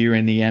this year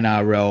in the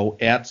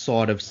NRL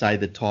outside of, say,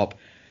 the top,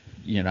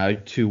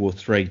 2 or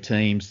 3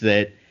 teams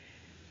that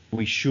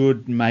we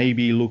should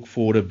maybe look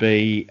for to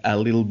be a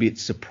little bit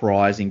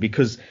surprising?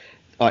 Because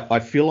I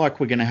feel like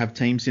we're going to have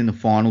teams in the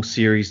final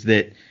series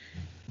that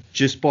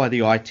just by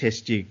the eye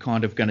test, you're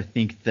kind of going to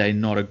think they're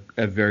not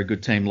a very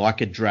good team,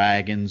 like a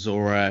Dragons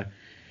or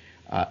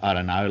I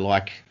don't know,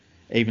 like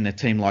even a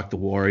team like the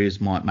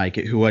Warriors might make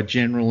it, who are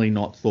generally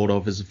not thought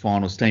of as a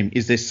finals team.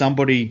 Is there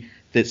somebody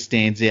that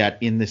stands out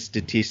in the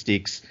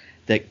statistics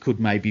that could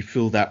maybe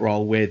fill that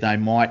role where they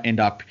might end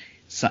up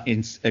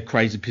in a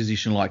crazy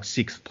position like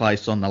 6th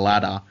place on the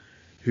ladder,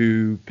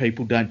 who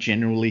people don't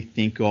generally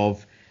think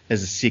of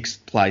as a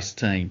 6th place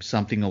team,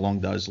 something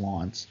along those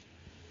lines?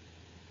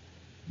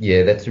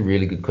 Yeah, that's a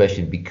really good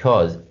question,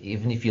 because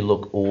even if you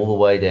look all the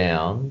way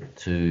down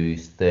to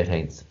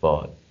 13th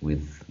spot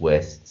with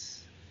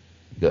Wests,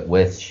 you've got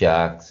West,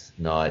 Sharks,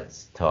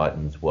 Knights,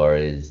 Titans,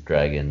 Warriors,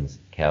 Dragons,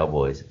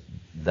 Cowboys.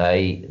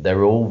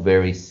 They're all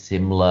very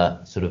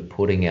similar, sort of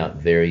putting out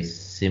very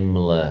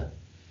similar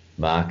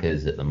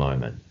markers at the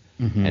moment.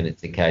 Mm-hmm. And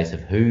it's a case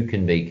of who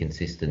can be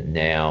consistent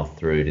now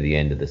through to the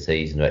end of the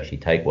season to actually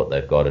take what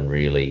they've got and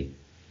really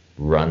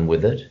run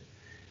with it.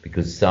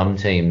 Because some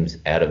teams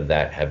out of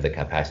that have the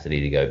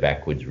capacity to go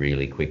backwards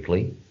really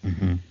quickly.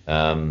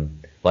 Mm-hmm.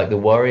 Like the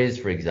Warriors,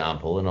 for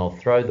example, and I'll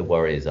throw the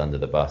Warriors under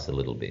the bus a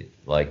little bit.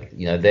 Like,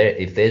 you know,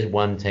 if there's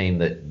one team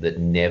that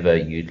never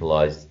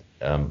utilised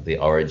the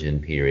origin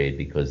period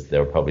because they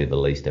were probably the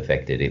least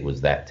affected, it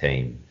was that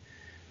team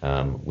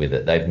with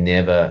it. They've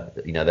never,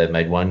 you know, they've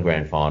made one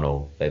grand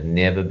final. They've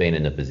never been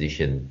in a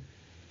position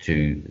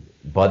to,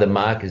 by the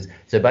markers.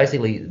 So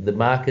basically, the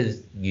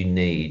markers you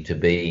need to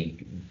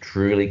be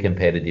truly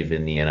competitive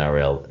in the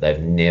NRL, they've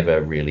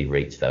never really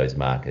reached those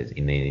markers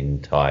in their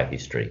entire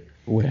history.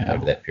 Wow.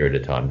 Over that period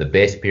of time. The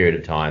best period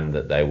of time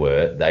that they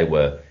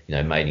were, you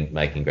know,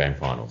 making grand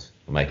finals,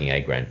 or making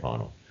a grand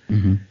final.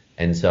 Mm-hmm.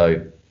 And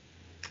so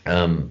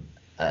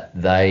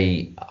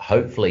they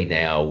hopefully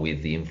now,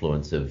 with the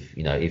influence of,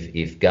 you know,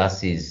 if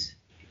Gus is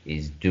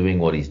doing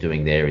what he's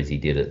doing there as he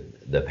did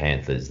at the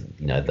Panthers,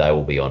 you know, they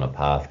will be on a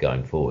path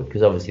going forward,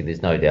 because obviously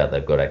there's no doubt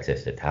they've got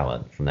access to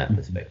talent from that mm-hmm.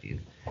 perspective.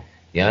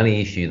 The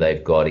only issue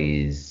they've got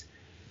is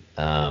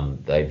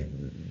they've,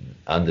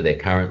 under their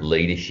current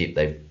leadership,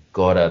 they've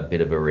got a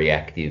bit of a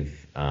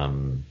reactive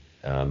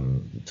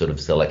sort of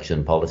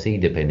selection policy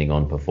depending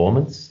on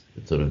performance.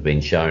 It's sort of been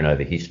shown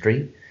over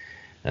history.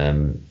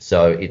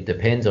 So it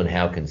depends on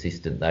how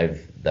consistent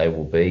they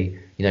will be.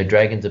 You know,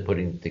 Dragons are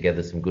putting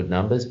together some good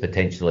numbers.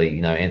 Potentially,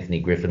 you know, Anthony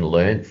Griffin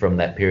learnt from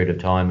that period of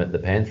time at the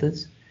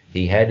Panthers.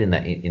 He had in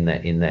that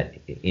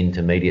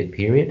intermediate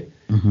period.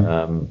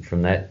 Mm-hmm.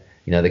 From that,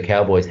 you know, the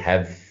Cowboys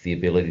have the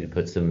ability to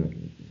put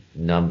some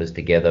numbers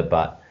together,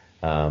 but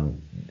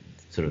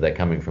sort of they're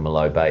coming from a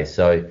low base.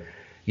 So,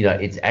 you know,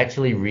 it's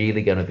actually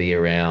really going to be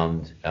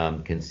around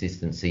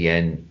consistency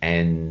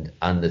and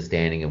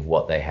understanding of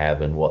what they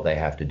have and what they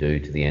have to do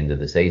to the end of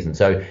the season.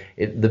 So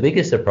the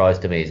biggest surprise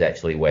to me is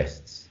actually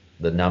West's.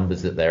 The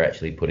numbers that they're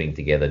actually putting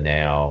together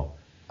now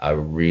are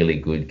really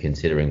good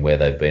considering where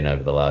they've been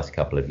over the last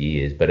couple of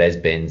years. But as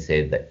Ben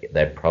said, that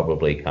they're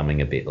probably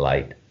coming a bit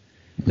late,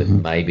 that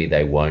mm-hmm. maybe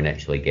they won't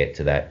actually get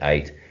to that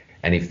 8.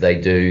 And if they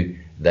do,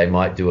 they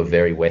might do a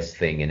very West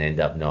thing and end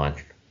up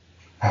 9th.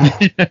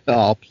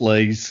 Oh,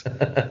 please.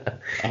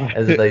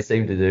 As they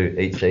seem to do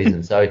each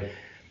season. So,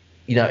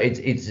 you know,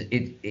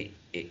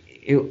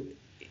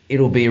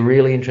 it'll be a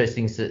really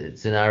interesting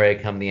scenario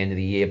come the end of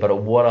the year. But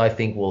what I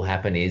think will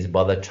happen is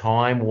by the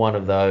time one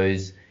of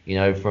those, you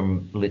know,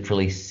 from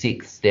literally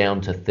 6th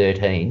down to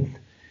 13th,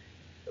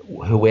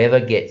 whoever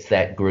gets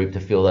that group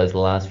to fill those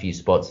last few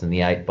spots in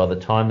the 8, by the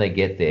time they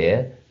get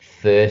there,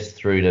 1st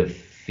through to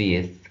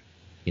 5th,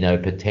 you know,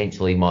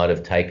 potentially might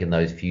have taken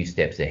those few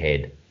steps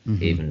ahead.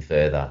 Mm-hmm. Even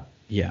further,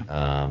 yeah,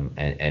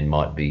 and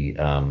might be,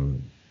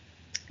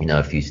 you know,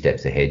 a few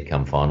steps ahead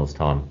come finals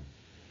time.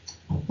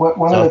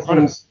 One of the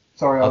things.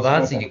 Sorry, I've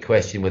answered your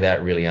question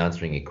without really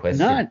answering your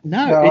question.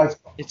 No,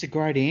 it's a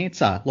great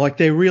answer. Like,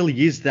 there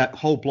really is that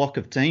whole block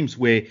of teams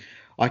where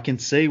I can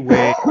see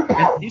where,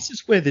 and this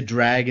is where the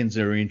Dragons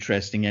are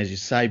interesting, as you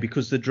say,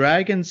 because the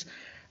Dragons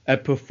are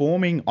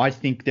performing. I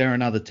think they're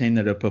another team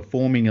that are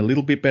performing a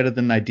little bit better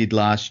than they did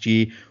last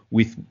year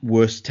with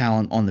worse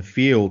talent on the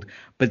field,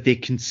 but they're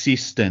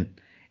consistent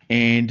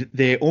and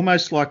they're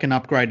almost like an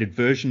upgraded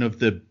version of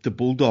the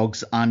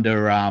Bulldogs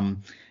under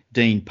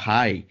Dean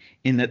Pay,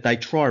 in that they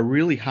try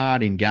really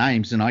hard in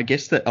games. And I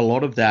guess that a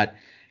lot of that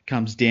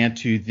comes down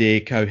to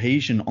their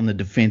cohesion on the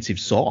defensive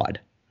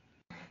side.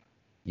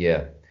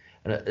 Yeah.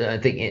 And I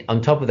think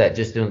on top of that,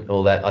 just doing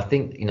all that, I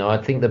think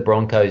the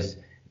Broncos,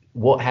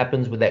 what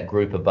happens with that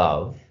group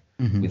above,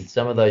 mm-hmm. with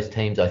some of those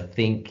teams,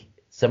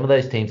 some of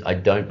those teams I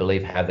don't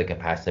believe have the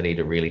capacity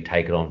to really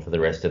take it on for the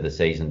rest of the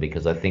season,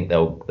 because I think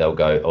they'll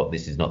go, oh,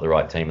 this is not the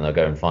right team, and they'll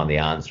go and find the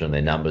answer and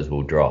their numbers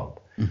will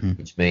drop, mm-hmm.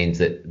 which means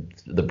that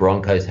the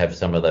Broncos have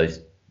some of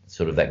those,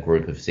 sort of that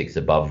group of 6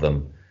 above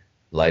them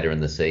later in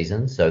the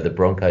season. So the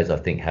Broncos, I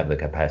think, have the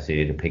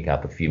capacity to pick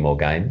up a few more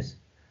games.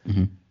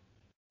 Mm-hmm.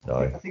 So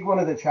I think one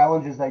of the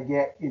challenges they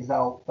get is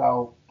they'll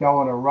go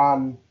on a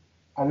run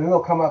and then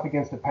they'll come up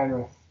against a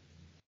Penrith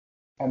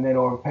and then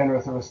or a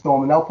Penrith or a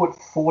Storm, and they'll put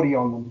 40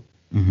 on them.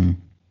 Mm-hmm.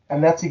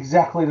 And that's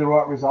exactly the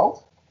right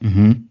result.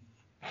 Mm-hmm.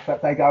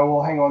 But they go,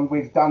 well, hang on,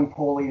 we've done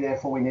poorly,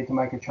 therefore we need to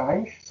make a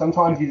change.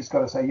 Sometimes you just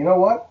got to say, you know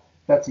what?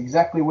 That's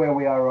exactly where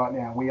we are right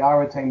now. We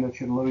are a team that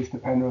should lose to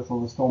Penrith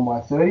or the Storm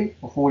by 30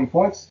 or 40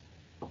 points.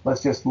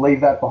 Let's just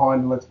leave that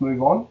behind and let's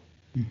move on.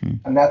 Mm-hmm.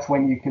 And that's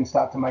when you can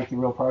start to make the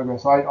real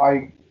progress.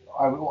 I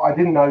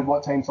didn't know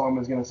what team Simon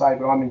was going to say,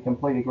 but I'm in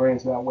complete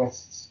agreement about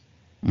Wests.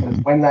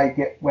 Mm-hmm.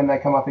 When they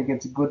come up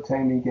against a good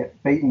team and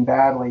get beaten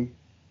badly,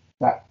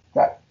 that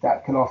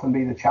can often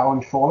be the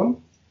challenge for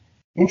them.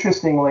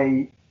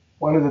 Interestingly,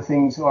 one of the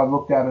things I've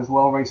looked at as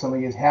well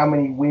recently is how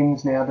many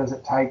wins now does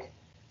it take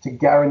to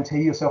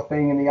guarantee yourself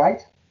being in the 8?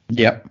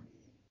 Yep.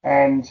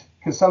 And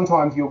because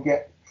sometimes you'll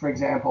get, for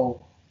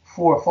example,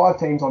 4 or 5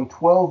 teams on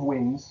 12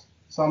 wins.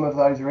 Some of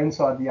those are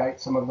inside the 8,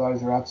 some of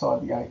those are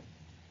outside the 8.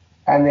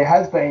 And there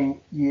has been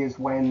years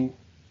when,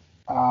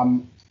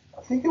 I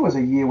think there was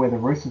a year where the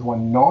Roosters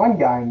won 9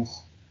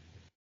 games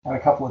and a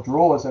couple of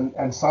draws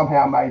and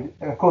somehow made,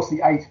 and of course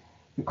the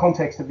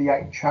context of the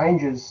 8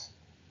 changes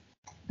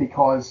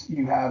because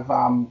you have,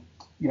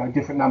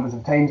 different numbers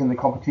of teams in the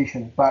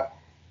competition. But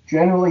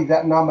generally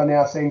that number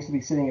now seems to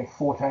be sitting at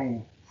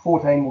 14.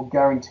 14 will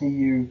guarantee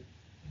you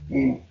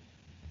in,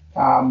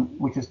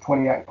 which is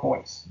 28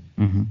 points.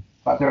 Mm-hmm.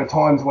 But there are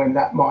times when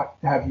that might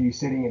have you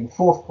sitting in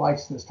 4th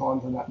place. There's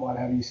times when that might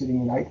have you sitting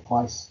in 8th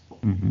place.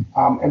 Mm-hmm.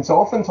 And so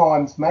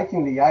oftentimes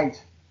making the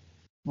 8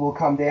 will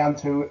come down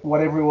to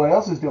what everyone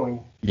else is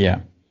doing.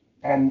 Yeah.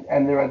 And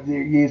there are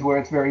years where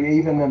it's very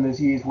even, and there's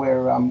years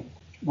where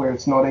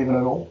it's not even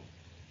at all.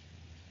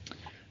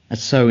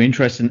 That's so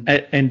interesting.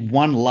 And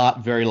one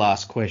very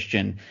last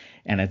question,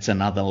 and it's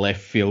another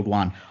left field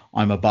one.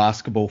 I'm a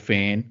basketball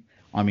fan.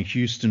 I'm a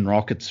Houston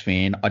Rockets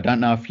fan. I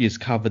don't know if you've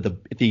covered the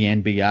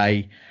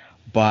NBA,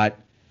 but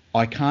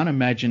I can't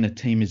imagine a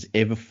team has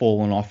ever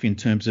fallen off in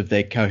terms of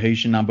their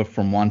cohesion number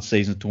from one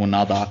season to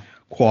another,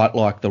 quite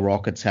like the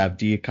Rockets have.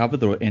 Do you cover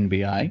the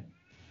NBA?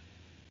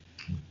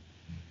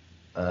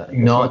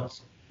 Not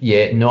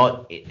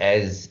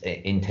as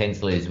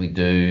intensely as we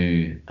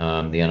do the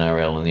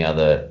NRL and the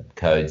other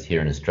codes here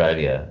in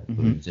Australia.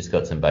 Mm-hmm. We've just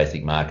got some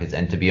basic markers,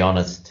 and to be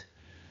honest,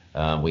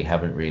 we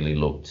haven't really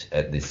looked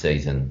at this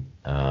season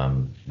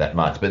that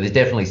much. But there's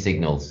definitely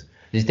signals.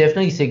 There's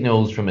definitely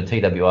signals from a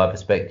TWI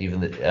perspective,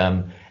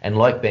 and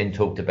like Ben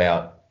talked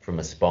about from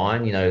a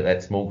spine,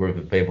 that small group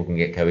of people can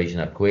get cohesion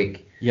up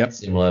quick. Yep.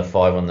 Similar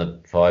 5 on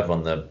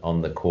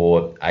the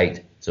court,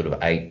 8 sort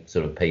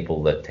of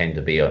people that tend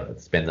to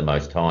spend the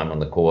most time on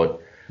the court.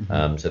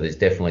 Mm-hmm. So there's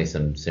definitely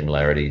some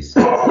similarities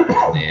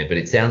there. But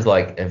it sounds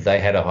like, have they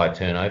had a high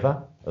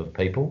turnover of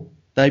people?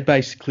 They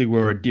basically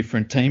were a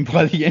different team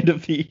by the end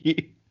of the year.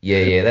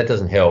 Yeah, that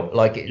doesn't help.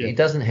 It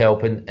doesn't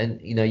help,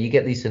 and you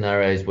get these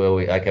scenarios where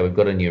we've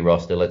got a new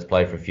roster, let's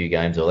play for a few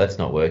games, or that's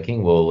not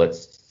working. Well,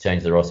 let's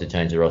change the roster,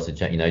 change the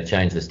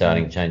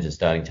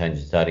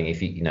starting.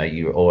 If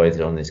you're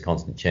always on this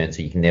constant churn,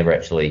 so you can never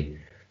actually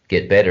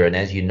get better, and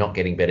as you're not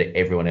getting better,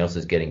 everyone else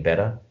is getting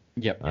better.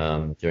 Yep.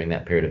 During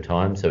that period of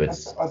time, so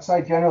it's. I'd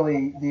say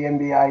generally the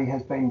NBA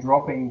has been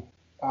dropping.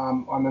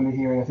 I remember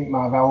hearing, I think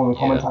Marv Allen, the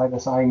commentator,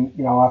 saying,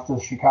 after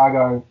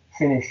Chicago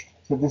finished,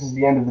 so this is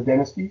the end of the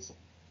dynasties.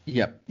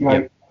 Yep.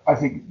 I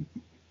think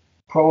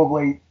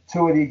probably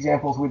 2 of the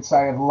examples we'd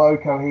say of low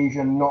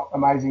cohesion, not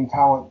amazing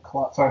talent.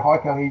 High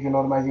cohesion,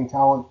 not amazing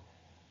talent,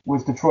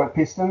 was Detroit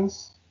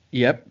Pistons.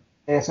 Yep.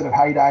 Their sort of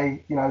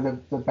heyday,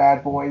 the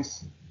bad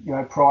boys,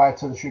 prior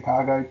to the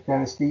Chicago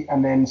dynasty,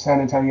 and then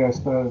San Antonio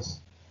Spurs.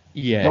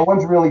 Yeah. No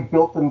one's really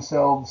built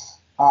themselves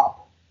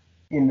up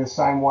in the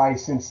same way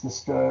since the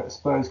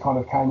Spurs kind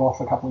of came off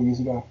a couple of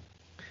years ago.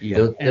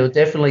 Yeah. There were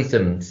definitely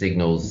some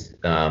signals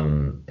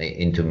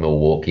into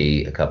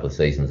Milwaukee a couple of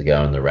seasons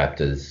ago, and the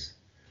Raptors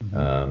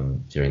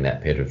during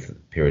that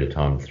period of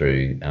time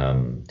through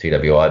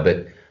TWI.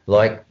 But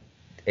like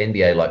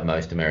NBA, like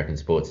most American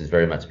sports, has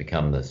very much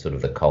become the sort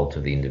of the cult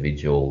of the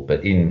individual.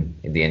 But in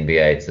the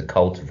NBA, it's the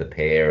cult of the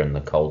pair and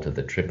the cult of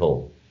the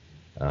triple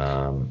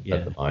at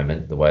the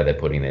moment, the way they're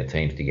putting their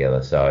teams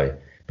together. So,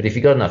 but if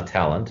you've got enough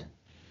talent,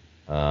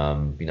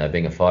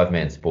 being a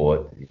 5-man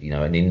sport,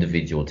 an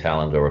individual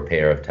talent or a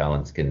pair of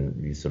talents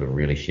can sort of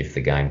really shift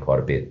the game quite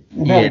a bit.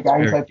 It's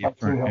very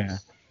different. Yeah.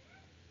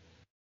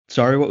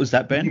 Sorry, what was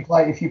that, Ben?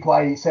 If you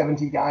play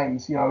 70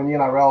 games, in the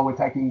NRL we're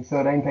taking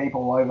 13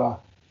 people over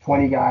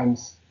 20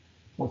 games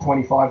or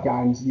 25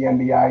 games. The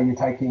NBA you're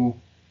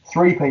taking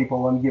 3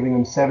 people and giving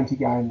them 70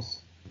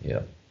 games.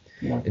 Yeah.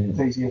 It's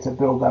easier to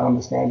build that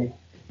understanding.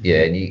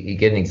 Yeah, and you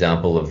get an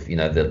example of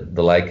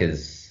the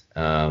Lakers.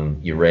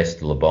 You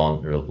rest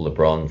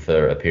LeBron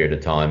for a period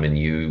of time, and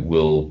you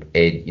will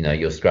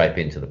you'll scrape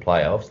into the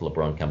playoffs.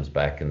 LeBron comes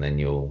back, and then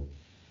you'll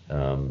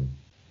the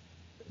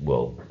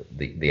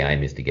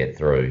aim is to get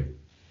through.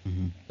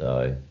 Mm-hmm.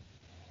 So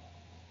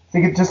I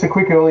think just a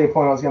quick earlier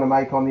point I was going to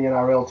make on the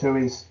NRL too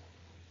is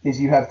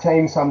you have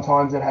teams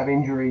sometimes that have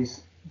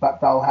injuries, but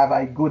they'll have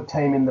a good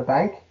team in the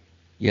bank.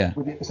 Yeah.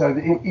 So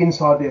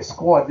inside their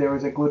squad there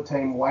is a good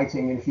team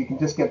waiting, and if you can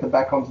just get them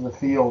back onto the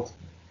field,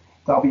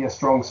 they'll be a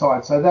strong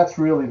side. So that's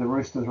really the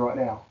Roosters right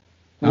now.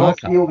 They're not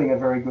fielding a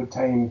very good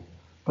team,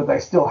 but they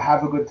still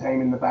have a good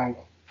team in the bank.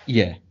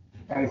 Yeah.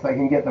 And if they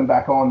can get them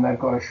back on, they've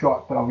got a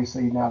shot. But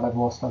obviously now they've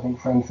lost, I think,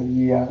 Friend for the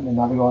year and then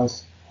other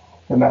guys.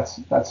 Then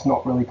that's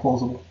not really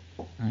plausible.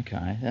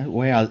 Okay.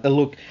 Wow.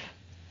 Look,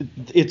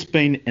 it's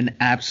been an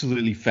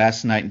absolutely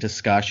fascinating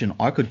discussion.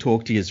 I could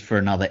talk to you for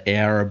another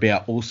hour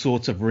about all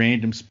sorts of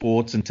random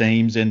sports and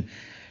teams and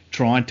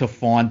trying to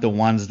find the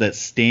ones that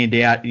stand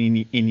out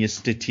in your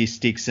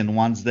statistics and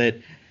ones that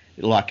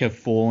like have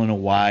fallen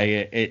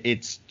away.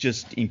 It's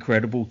just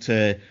incredible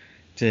to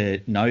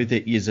know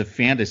that you've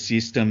found a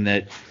system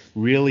that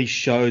really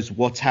shows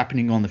what's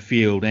happening on the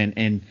field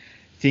and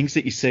things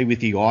that you see with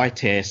the eye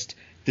test.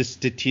 The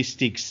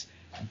statistics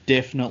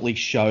definitely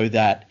show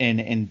that,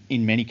 and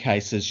in many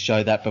cases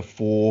show that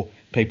before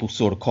people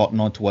sort of cotton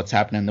on to what's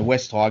happening. The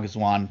West Tigers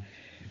one,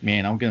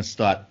 man, I'm going to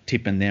start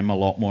tipping them a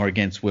lot more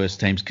against worse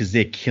teams because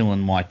they're killing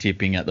my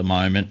tipping at the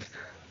moment.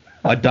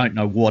 I don't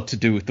know what to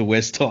do with the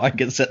West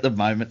Tigers at the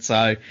moment,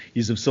 so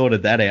you've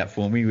sorted that out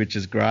for me, which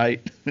is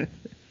great.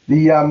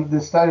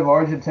 The State of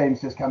Origin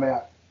teams just come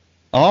out.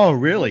 Oh,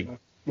 really?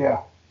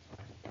 Yeah.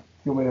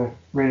 You want me to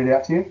read it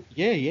out to you?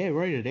 Yeah,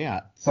 read it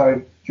out.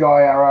 So,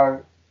 Jai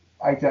Arrow,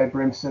 AJ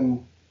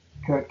Brimson,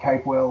 Kurt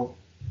Capewell,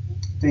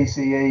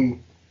 DCE,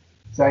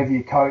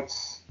 Xavier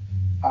Coates,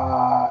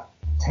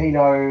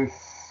 Tino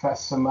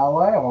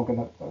Fasamale, I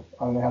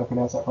don't know how to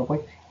pronounce that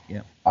properly.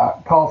 Yeah.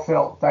 Kyle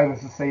Felt, David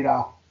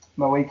Fafita,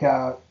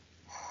 Moika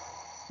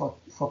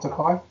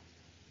Fotokai.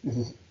 This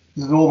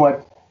is all my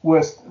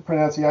worst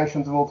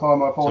pronunciations of all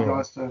time. I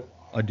apologise to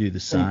I do the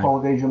same.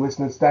 Cohesion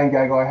listeners. Dane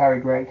Gagai, Harry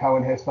Grant,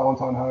 Cohen Hess,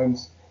 Valentine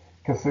Holmes,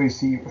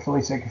 Kafusi,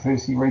 Felicia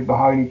Kafusi, Reid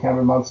Mahoney,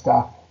 Cameron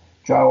Munster,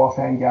 Joe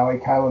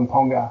Offhangawi, Kalen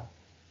Ponga,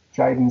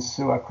 Jaden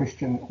Sewer,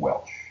 Christian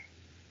Welch.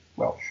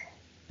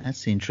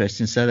 That's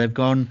interesting. So they've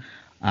gone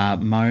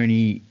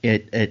Mahoney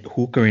at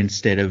hooker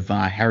instead of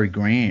Harry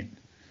Grant,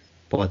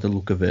 by the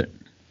look of it.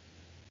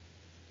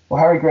 Well,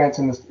 Harry Grant's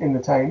in the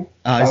team.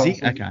 Is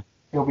he? Okay.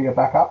 He'll be a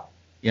backup.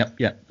 Yep.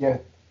 Yeah.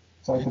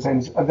 So it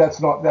depends.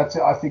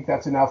 I think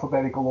that's in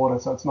alphabetical order,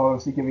 so it's not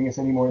obviously giving us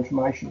any more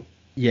information.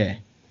 Yeah.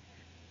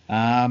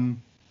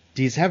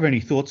 Do you have any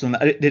thoughts on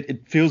that?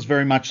 It feels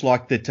very much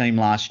like the team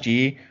last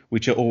year,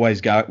 which it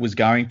always was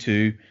going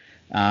to.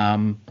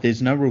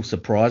 There's no real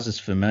surprises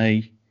for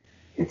me.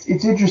 It's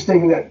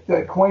interesting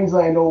that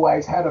Queensland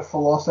always had a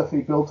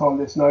philosophy built on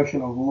this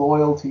notion of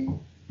loyalty,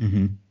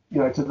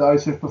 to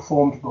those who've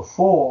performed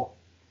before,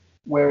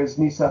 whereas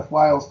New South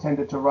Wales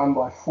tended to run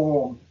by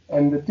form.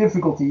 And the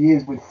difficulty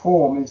is with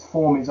form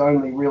is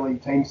only really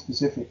team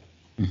specific.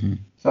 Mm-hmm.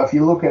 So if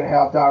you look at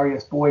how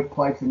Darius Boyd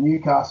played for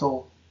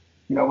Newcastle,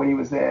 when he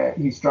was there,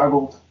 he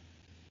struggled,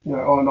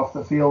 on and off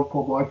the field,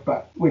 poor bloke.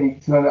 But when he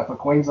turned up for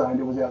Queensland,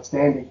 it was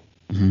outstanding.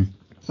 Mm-hmm.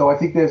 So I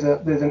think there's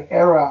an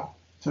error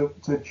to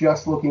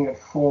just looking at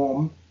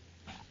form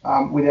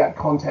without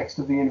context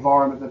of the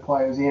environment the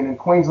player's in. And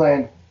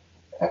Queensland,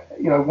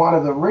 one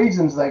of the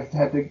reasons they've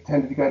tended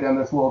to go down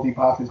this loyalty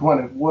path is, one,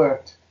 it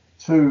worked.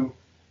 Two,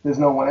 there's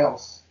no one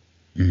else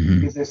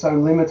because they're so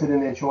limited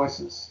in their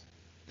choices.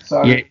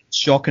 So yeah, it's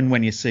shocking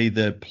when you see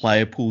the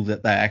player pool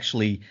that they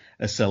actually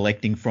are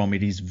selecting from.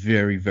 It is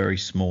very, very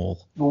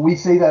small. Well, we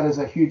see that as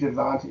a huge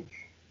advantage.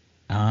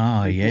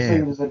 Oh, yeah. We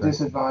see it as a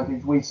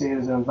disadvantage. We see it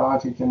as an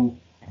advantage. And,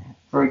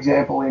 for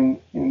example,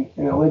 in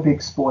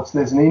Olympic sports,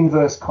 there's an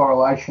inverse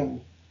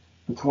correlation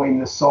between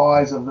the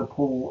size of the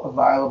pool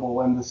available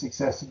and the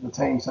success of the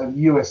team. So the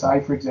USA,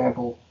 for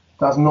example,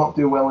 does not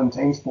do well in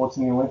team sports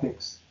in the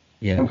Olympics.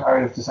 Yeah.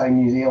 Comparative to, say,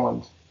 New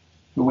Zealand,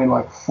 who win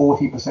like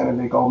 40% of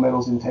their gold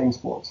medals in team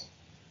sports.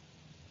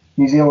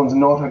 New Zealand's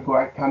not a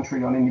great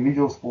country on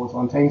individual sports.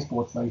 On team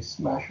sports, they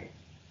smash it.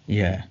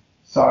 Yeah.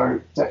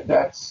 So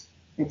it's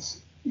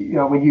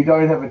when you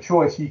don't have a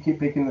choice, you keep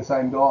picking the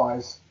same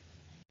guys,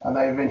 and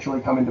they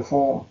eventually come into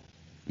form.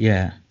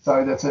 Yeah.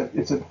 So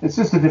it's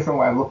just a different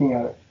way of looking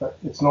at it, but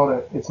it's not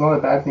a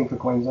bad thing for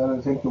Queensland.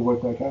 I think it'll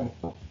work okay.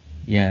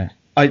 Yeah.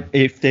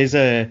 If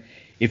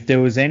there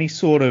was any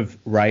sort of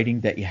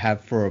rating that you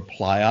have for a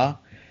player,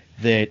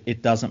 that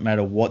it doesn't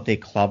matter what their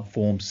club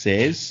form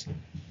says,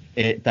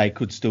 they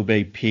could still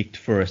be picked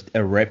for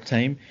a rep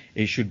team.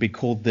 It should be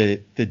called the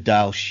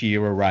Dale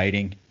Shearer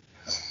rating.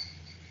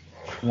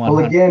 100.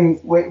 Well, again,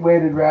 where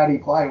did Rowdy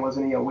play?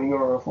 Wasn't he a winger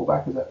or a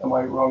fullback? Am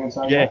I wrong in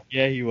saying that?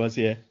 Yeah, he was,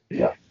 yeah.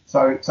 Yeah.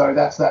 So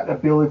that's that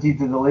ability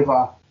to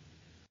deliver.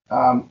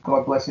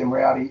 God bless him,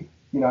 Rowdy.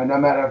 No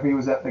matter if he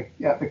was at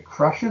the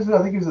Crushers,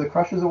 I think he was at the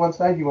Crushers at one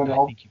stage. He went to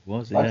a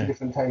bunch of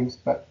different teams,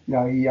 but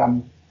he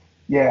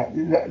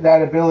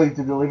that ability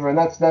to deliver, and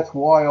that's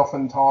why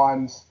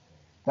oftentimes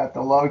that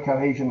the low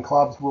cohesion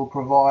clubs will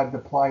provide the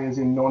players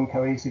in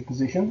non-cohesive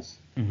positions.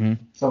 Mm-hmm.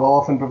 So they'll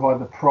often provide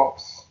the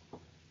props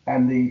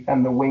and the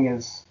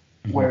wingers,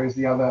 whereas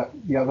the other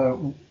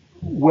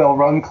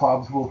well-run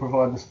clubs will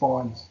provide the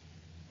spines.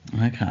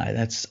 Okay,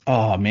 that's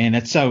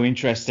so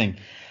interesting.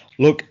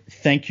 Look,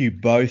 thank you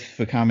both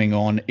for coming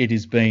on. It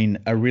has been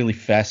a really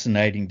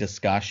fascinating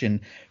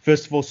discussion.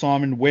 First of all,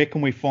 Simon, where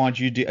can we find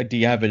you? Do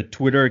you have a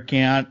Twitter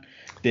account?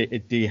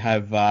 Do you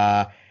have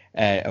a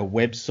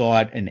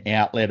website, an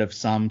outlet of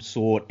some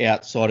sort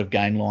outside of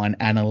Gainline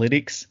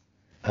Analytics?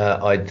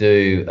 I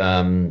do.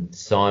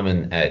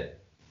 Simon at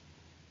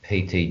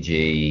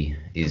PTG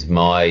is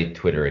my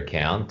Twitter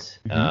account.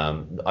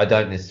 I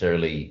don't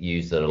necessarily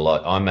use it a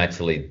lot. I'm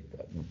actually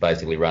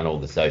basically run all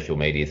the social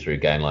media through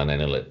Gainline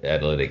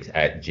Analytics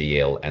at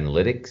GL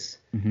Analytics.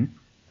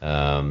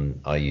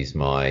 I use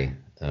my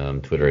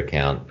Twitter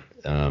account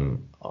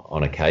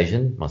on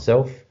occasion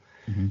myself.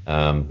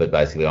 But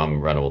basically I'm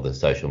run all the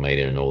social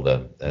media and all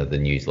the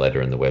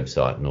newsletter and the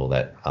website and all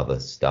that other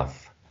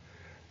stuff.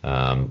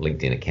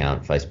 LinkedIn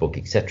account, Facebook,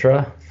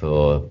 etc.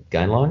 for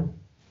Gainline.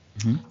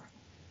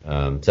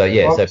 So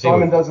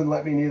Simon doesn't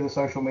let me near the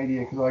social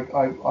media because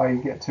I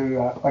get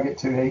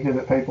too heated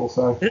at people.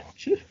 So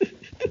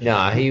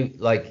no,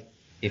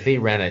 if he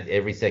ran it,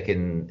 every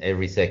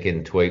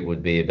second tweet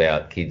would be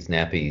about kids'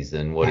 nappies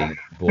and what he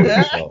bought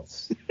at the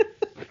shops.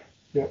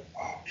 Yeah.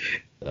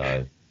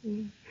 So.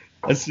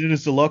 As soon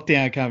as the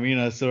lockdown came in,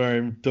 I saw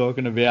him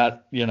talking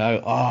about,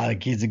 the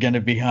kids are going to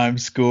be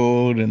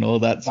homeschooled and all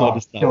that sort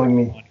of stuff. Killing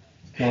me.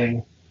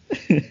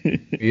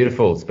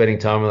 Beautiful. Spending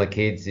time with the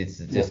kids, it's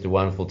just a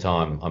wonderful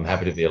time. I'm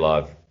happy to be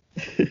alive.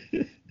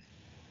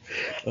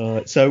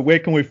 So where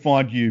can we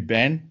find you,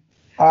 Ben?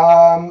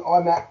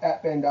 I'm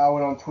at Ben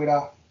Darwin on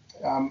Twitter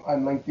and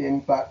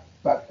LinkedIn, but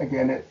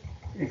again,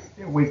 if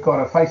we've got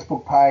a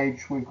Facebook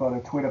page, we've got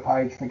a Twitter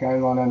page for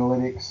Gainline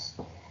Analytics,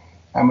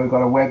 and we've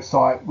got a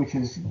website which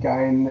is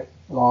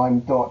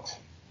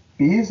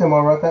gainline.biz. Am I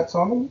right, that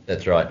Simon?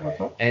 That's right.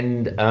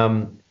 And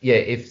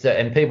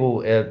and people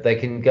they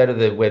can go to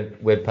the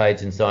web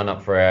page and sign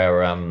up for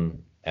our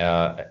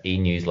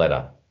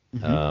e-newsletter,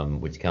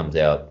 which comes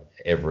out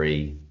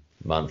every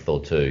month or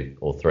two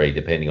or three,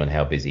 depending on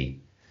how busy.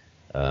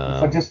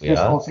 I just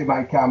also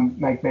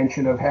make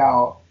mention of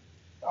how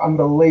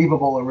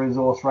unbelievable a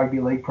resource Rugby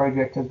League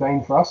project has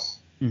been for us.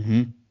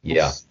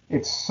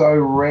 It's so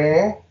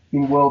rare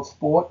in world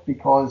sport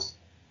because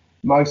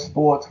most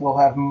sports will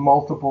have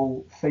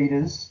multiple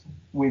feeders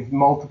with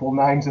multiple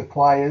names of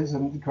players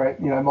and create,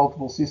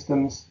 multiple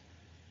systems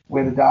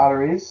where the data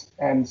is.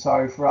 And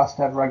so for us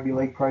to have Rugby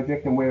League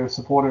project, and we're a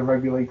supporter of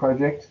Rugby League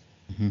project,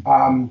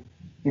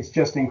 it's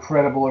just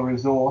incredible a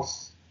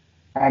resource,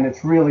 and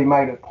it's really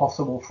made it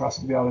possible for us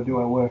to be able to do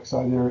our work.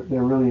 So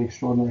they're really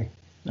extraordinary.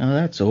 Oh,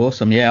 that's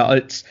awesome. Yeah,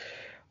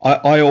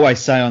 I always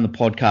say on the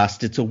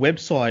podcast, it's a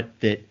website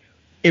that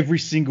every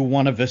single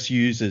one of us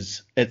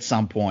uses at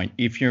some point.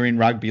 If you're in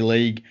rugby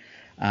league,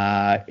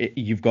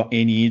 you've got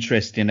any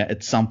interest in it,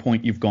 at some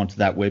point you've gone to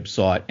that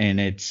website, and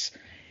it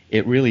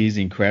really is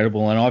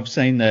incredible. And I've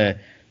seen the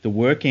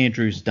work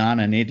Andrew's done,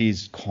 and it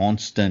is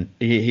constant.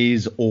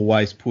 He's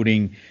always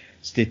putting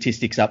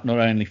statistics up, not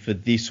only for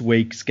this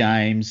week's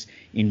games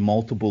in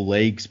multiple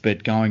leagues,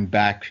 but going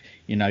back,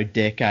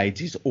 decades.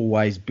 He's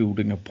always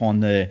building upon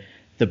the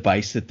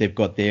base that they've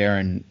got there,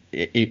 and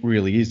it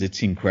really is.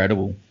 It's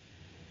incredible.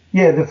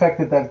 Yeah, the fact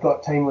that they've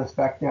got team lists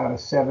back now to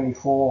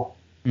 74,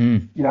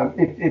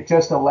 it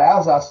just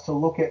allows us to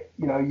look at,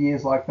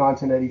 years like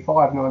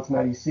 1985,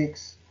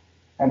 1986,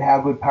 and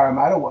how good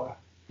Parramatta were,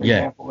 for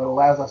example. It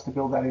allows us to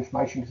build that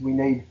information because we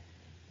need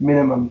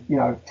minimum,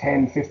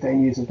 10,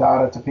 15 years of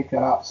data to pick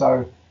that up.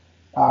 So,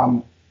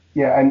 and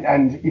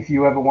if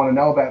you ever want to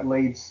know about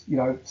Leeds,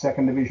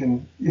 second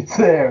division, it's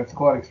there. It's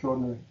quite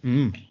extraordinary.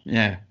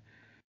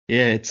 Yeah,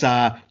 it's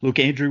look,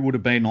 Andrew would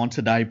have been on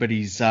today, but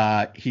he's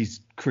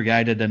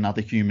created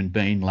another human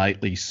being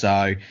lately,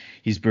 so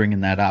he's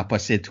bringing that up. I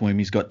said to him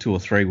he's got 2 or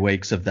 3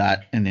 weeks of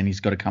that, and then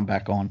he's got to come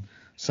back on.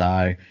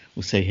 So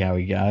we'll see how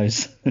he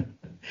goes.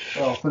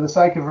 Well, for the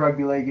sake of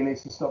rugby league, he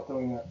needs to stop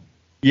doing that.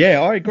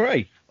 Yeah, I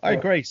agree. He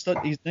needs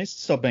to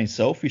stop being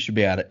selfish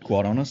about it,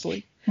 quite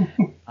honestly.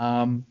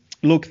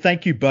 Look,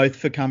 thank you both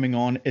for coming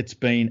on. It's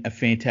been a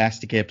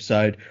fantastic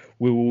episode.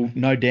 We will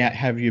no doubt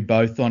have you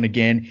both on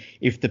again.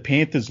 If the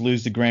Panthers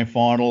lose the grand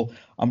final,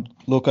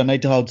 look, I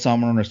need to hold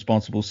someone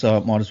responsible, so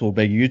it might as well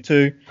be you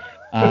two.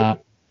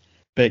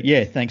 But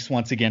yeah, thanks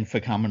once again for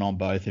coming on,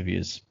 both of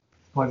you.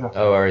 Pleasure.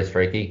 No worries,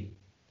 Freaky.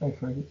 Thanks,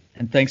 Freaky.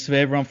 And thanks to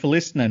everyone for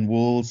listening.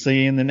 We'll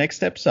see you in the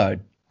next episode.